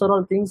 So those are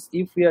all things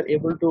if we are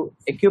able to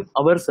equip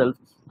ourselves,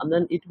 and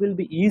then it will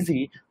be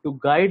easy to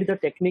guide the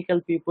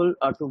technical people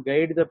or to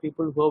guide the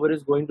people whoever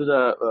is going to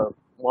the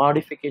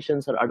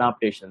modifications or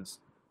adaptations.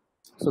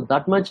 So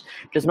that much,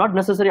 it is not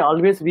necessary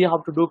always we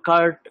have to do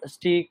cut,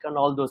 stick, and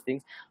all those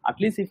things. At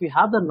least if you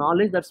have the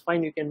knowledge, that's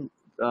fine. You can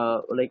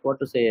like what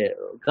to say,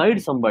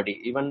 guide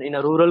somebody even in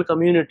a rural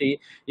community.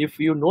 If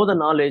you know the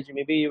knowledge,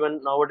 maybe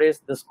even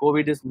nowadays this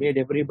COVID has made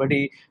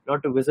everybody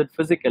not to visit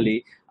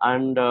physically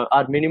and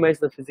or minimize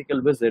the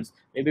physical visits.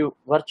 Maybe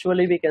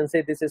virtually we can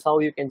say this is how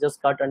you can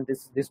just cut, and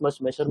this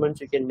much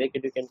measurements you can make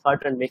it, you can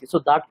cut and make it. So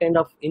that kind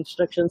of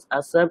instructions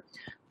as a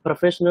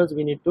professionals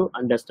we need to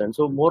understand.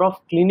 So more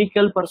of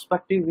clinical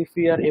perspective, if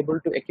we are able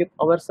to equip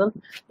ourselves,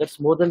 that's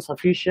more than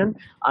sufficient,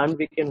 and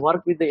we can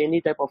work with any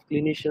type of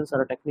clinicians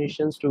or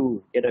technicians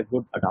to get a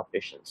good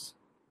adaptations.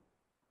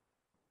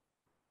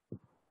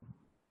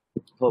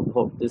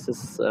 Hope this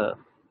is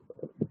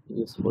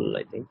useful.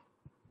 I think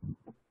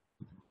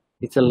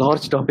it's a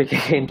large topic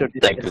again to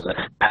discuss. Thank you,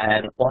 sir.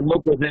 And one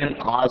more question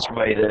asked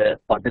by the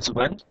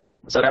participant.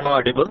 Sir, am I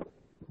audible?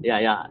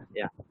 Yeah.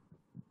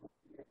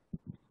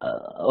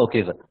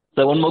 Okay, sir.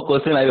 So one more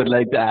question I would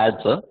like to add,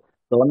 sir.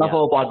 So one of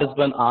our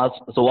participants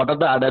asked, so what are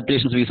the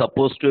adaptations we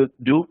supposed to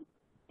do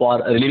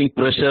for relieving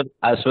pressure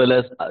as well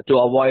as to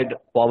avoid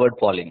forward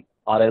falling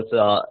or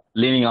else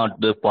leaning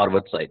out the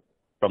forward side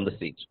from the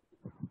seat?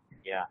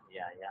 Yeah.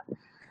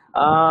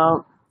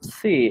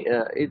 See,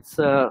 it's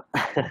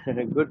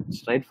good,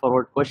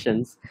 straightforward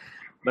questions.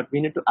 but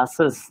we need to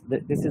assess.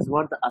 This is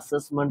what the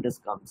assessment is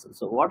comes.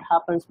 So what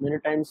happens many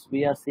times,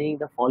 we are seeing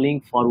the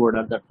falling forward,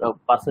 or that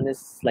person is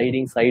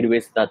sliding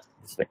sideways, that's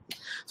this way.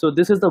 So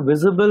this is the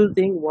visible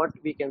thing what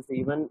we can see.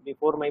 Even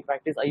before my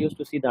practice, I used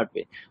to see that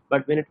way.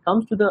 But when it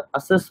comes to the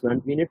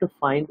assessment, we need to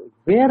find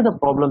where the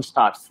problem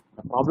starts.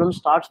 The problem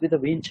starts with the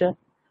wheelchair,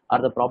 or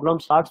the problem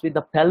starts with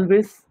the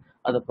pelvis,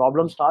 or the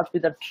problem starts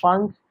with the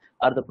trunk,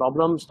 or the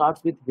problem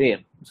starts with where.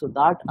 So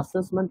that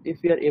assessment,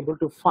 if we are able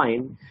to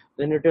find,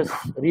 then it is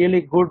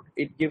really good.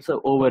 It gives an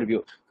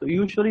overview. So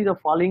usually the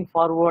falling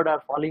forward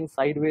or falling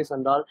sideways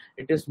and all,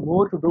 it is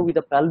more to do with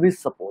the pelvis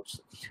supports.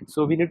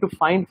 So we need to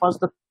find first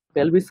the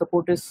pelvis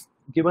support is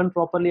given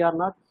properly or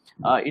not.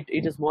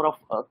 It is more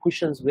of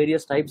cushions,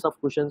 various types of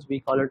cushions. We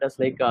call it as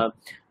like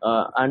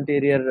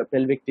anterior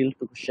pelvic tilt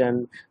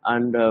cushion,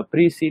 and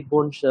pre-seat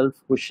bone shelf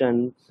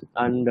cushion,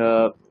 and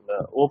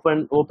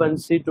open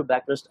seat to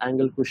backrest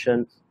angle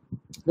cushion.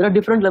 There are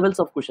different levels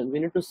of cushion. We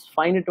need to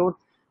find it out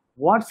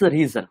what's the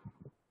reason.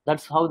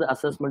 That's how the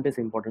assessment is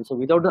important. So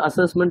without the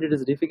assessment, it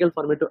is difficult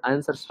for me to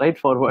answer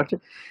straightforward.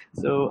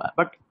 So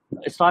but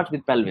it starts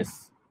with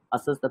pelvis.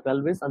 Assess the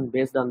pelvis, and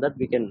based on that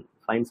we can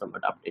find some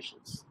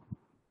adaptations.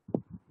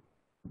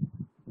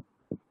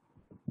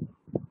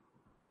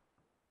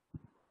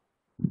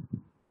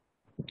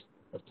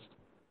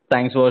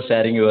 Thanks for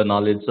sharing your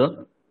knowledge,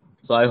 sir.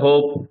 So I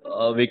hope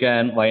we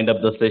can wind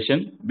up the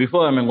session.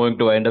 Before I'm going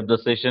to wind up the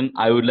session,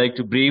 I would like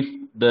to brief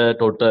the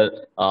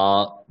total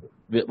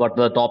what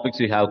the topics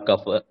we have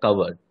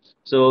covered.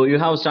 So you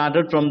have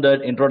started from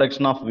the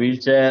introduction of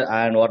wheelchair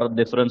and what are the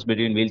difference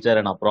between wheelchair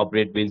and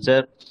appropriate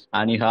wheelchair,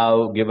 and you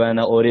have given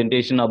an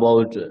orientation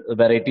about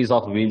varieties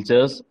of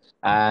wheelchairs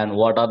and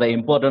what are the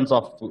importance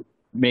of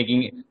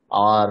making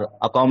or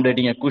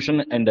accommodating a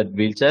cushion in that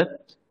wheelchair.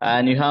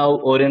 And you have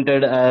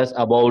oriented us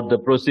about the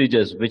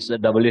procedures which the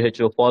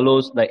WHO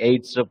follows, the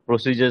 8-step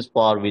procedures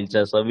for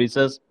wheelchair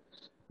services.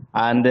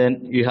 And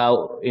then you have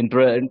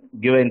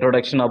give an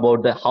introduction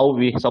about the how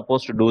we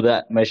supposed to do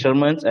the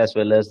measurements as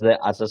well as the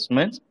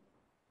assessments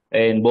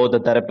in both the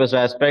therapist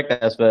aspect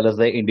as well as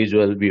the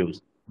individual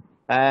views.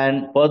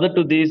 And further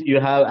to this,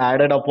 you have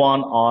added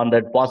upon on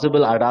that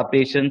possible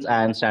adaptations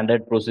and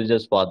standard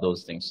procedures for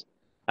those things.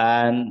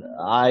 And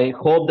I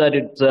hope that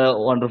it's a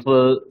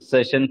wonderful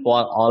session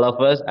for all of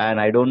us,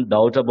 and I don't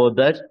doubt about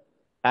that.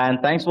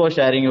 And thanks for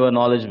sharing your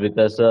knowledge with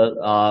us,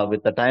 sir.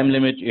 With the time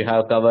limit, you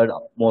have covered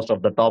most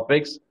of the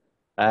topics,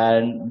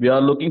 and we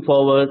are looking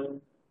forward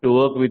to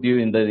work with you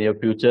in the near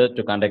future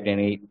to conduct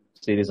any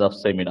series of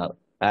seminar.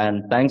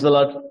 And thanks a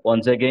lot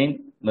once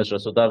again, Mr.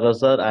 Sudhakar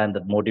sir and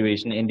the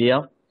Motivation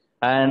India.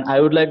 And I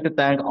would like to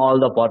thank all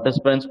the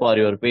participants for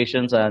your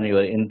patience and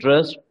your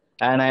interest.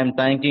 And I am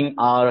thanking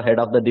our head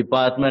of the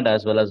department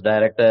as well as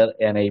director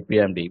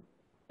NIPMD.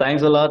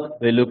 Thanks a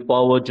lot. We look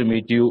forward to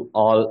meet you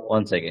all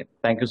once again.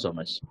 Thank you so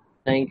much.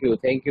 Thank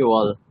you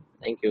all.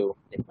 Thank you,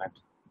 Nikmat.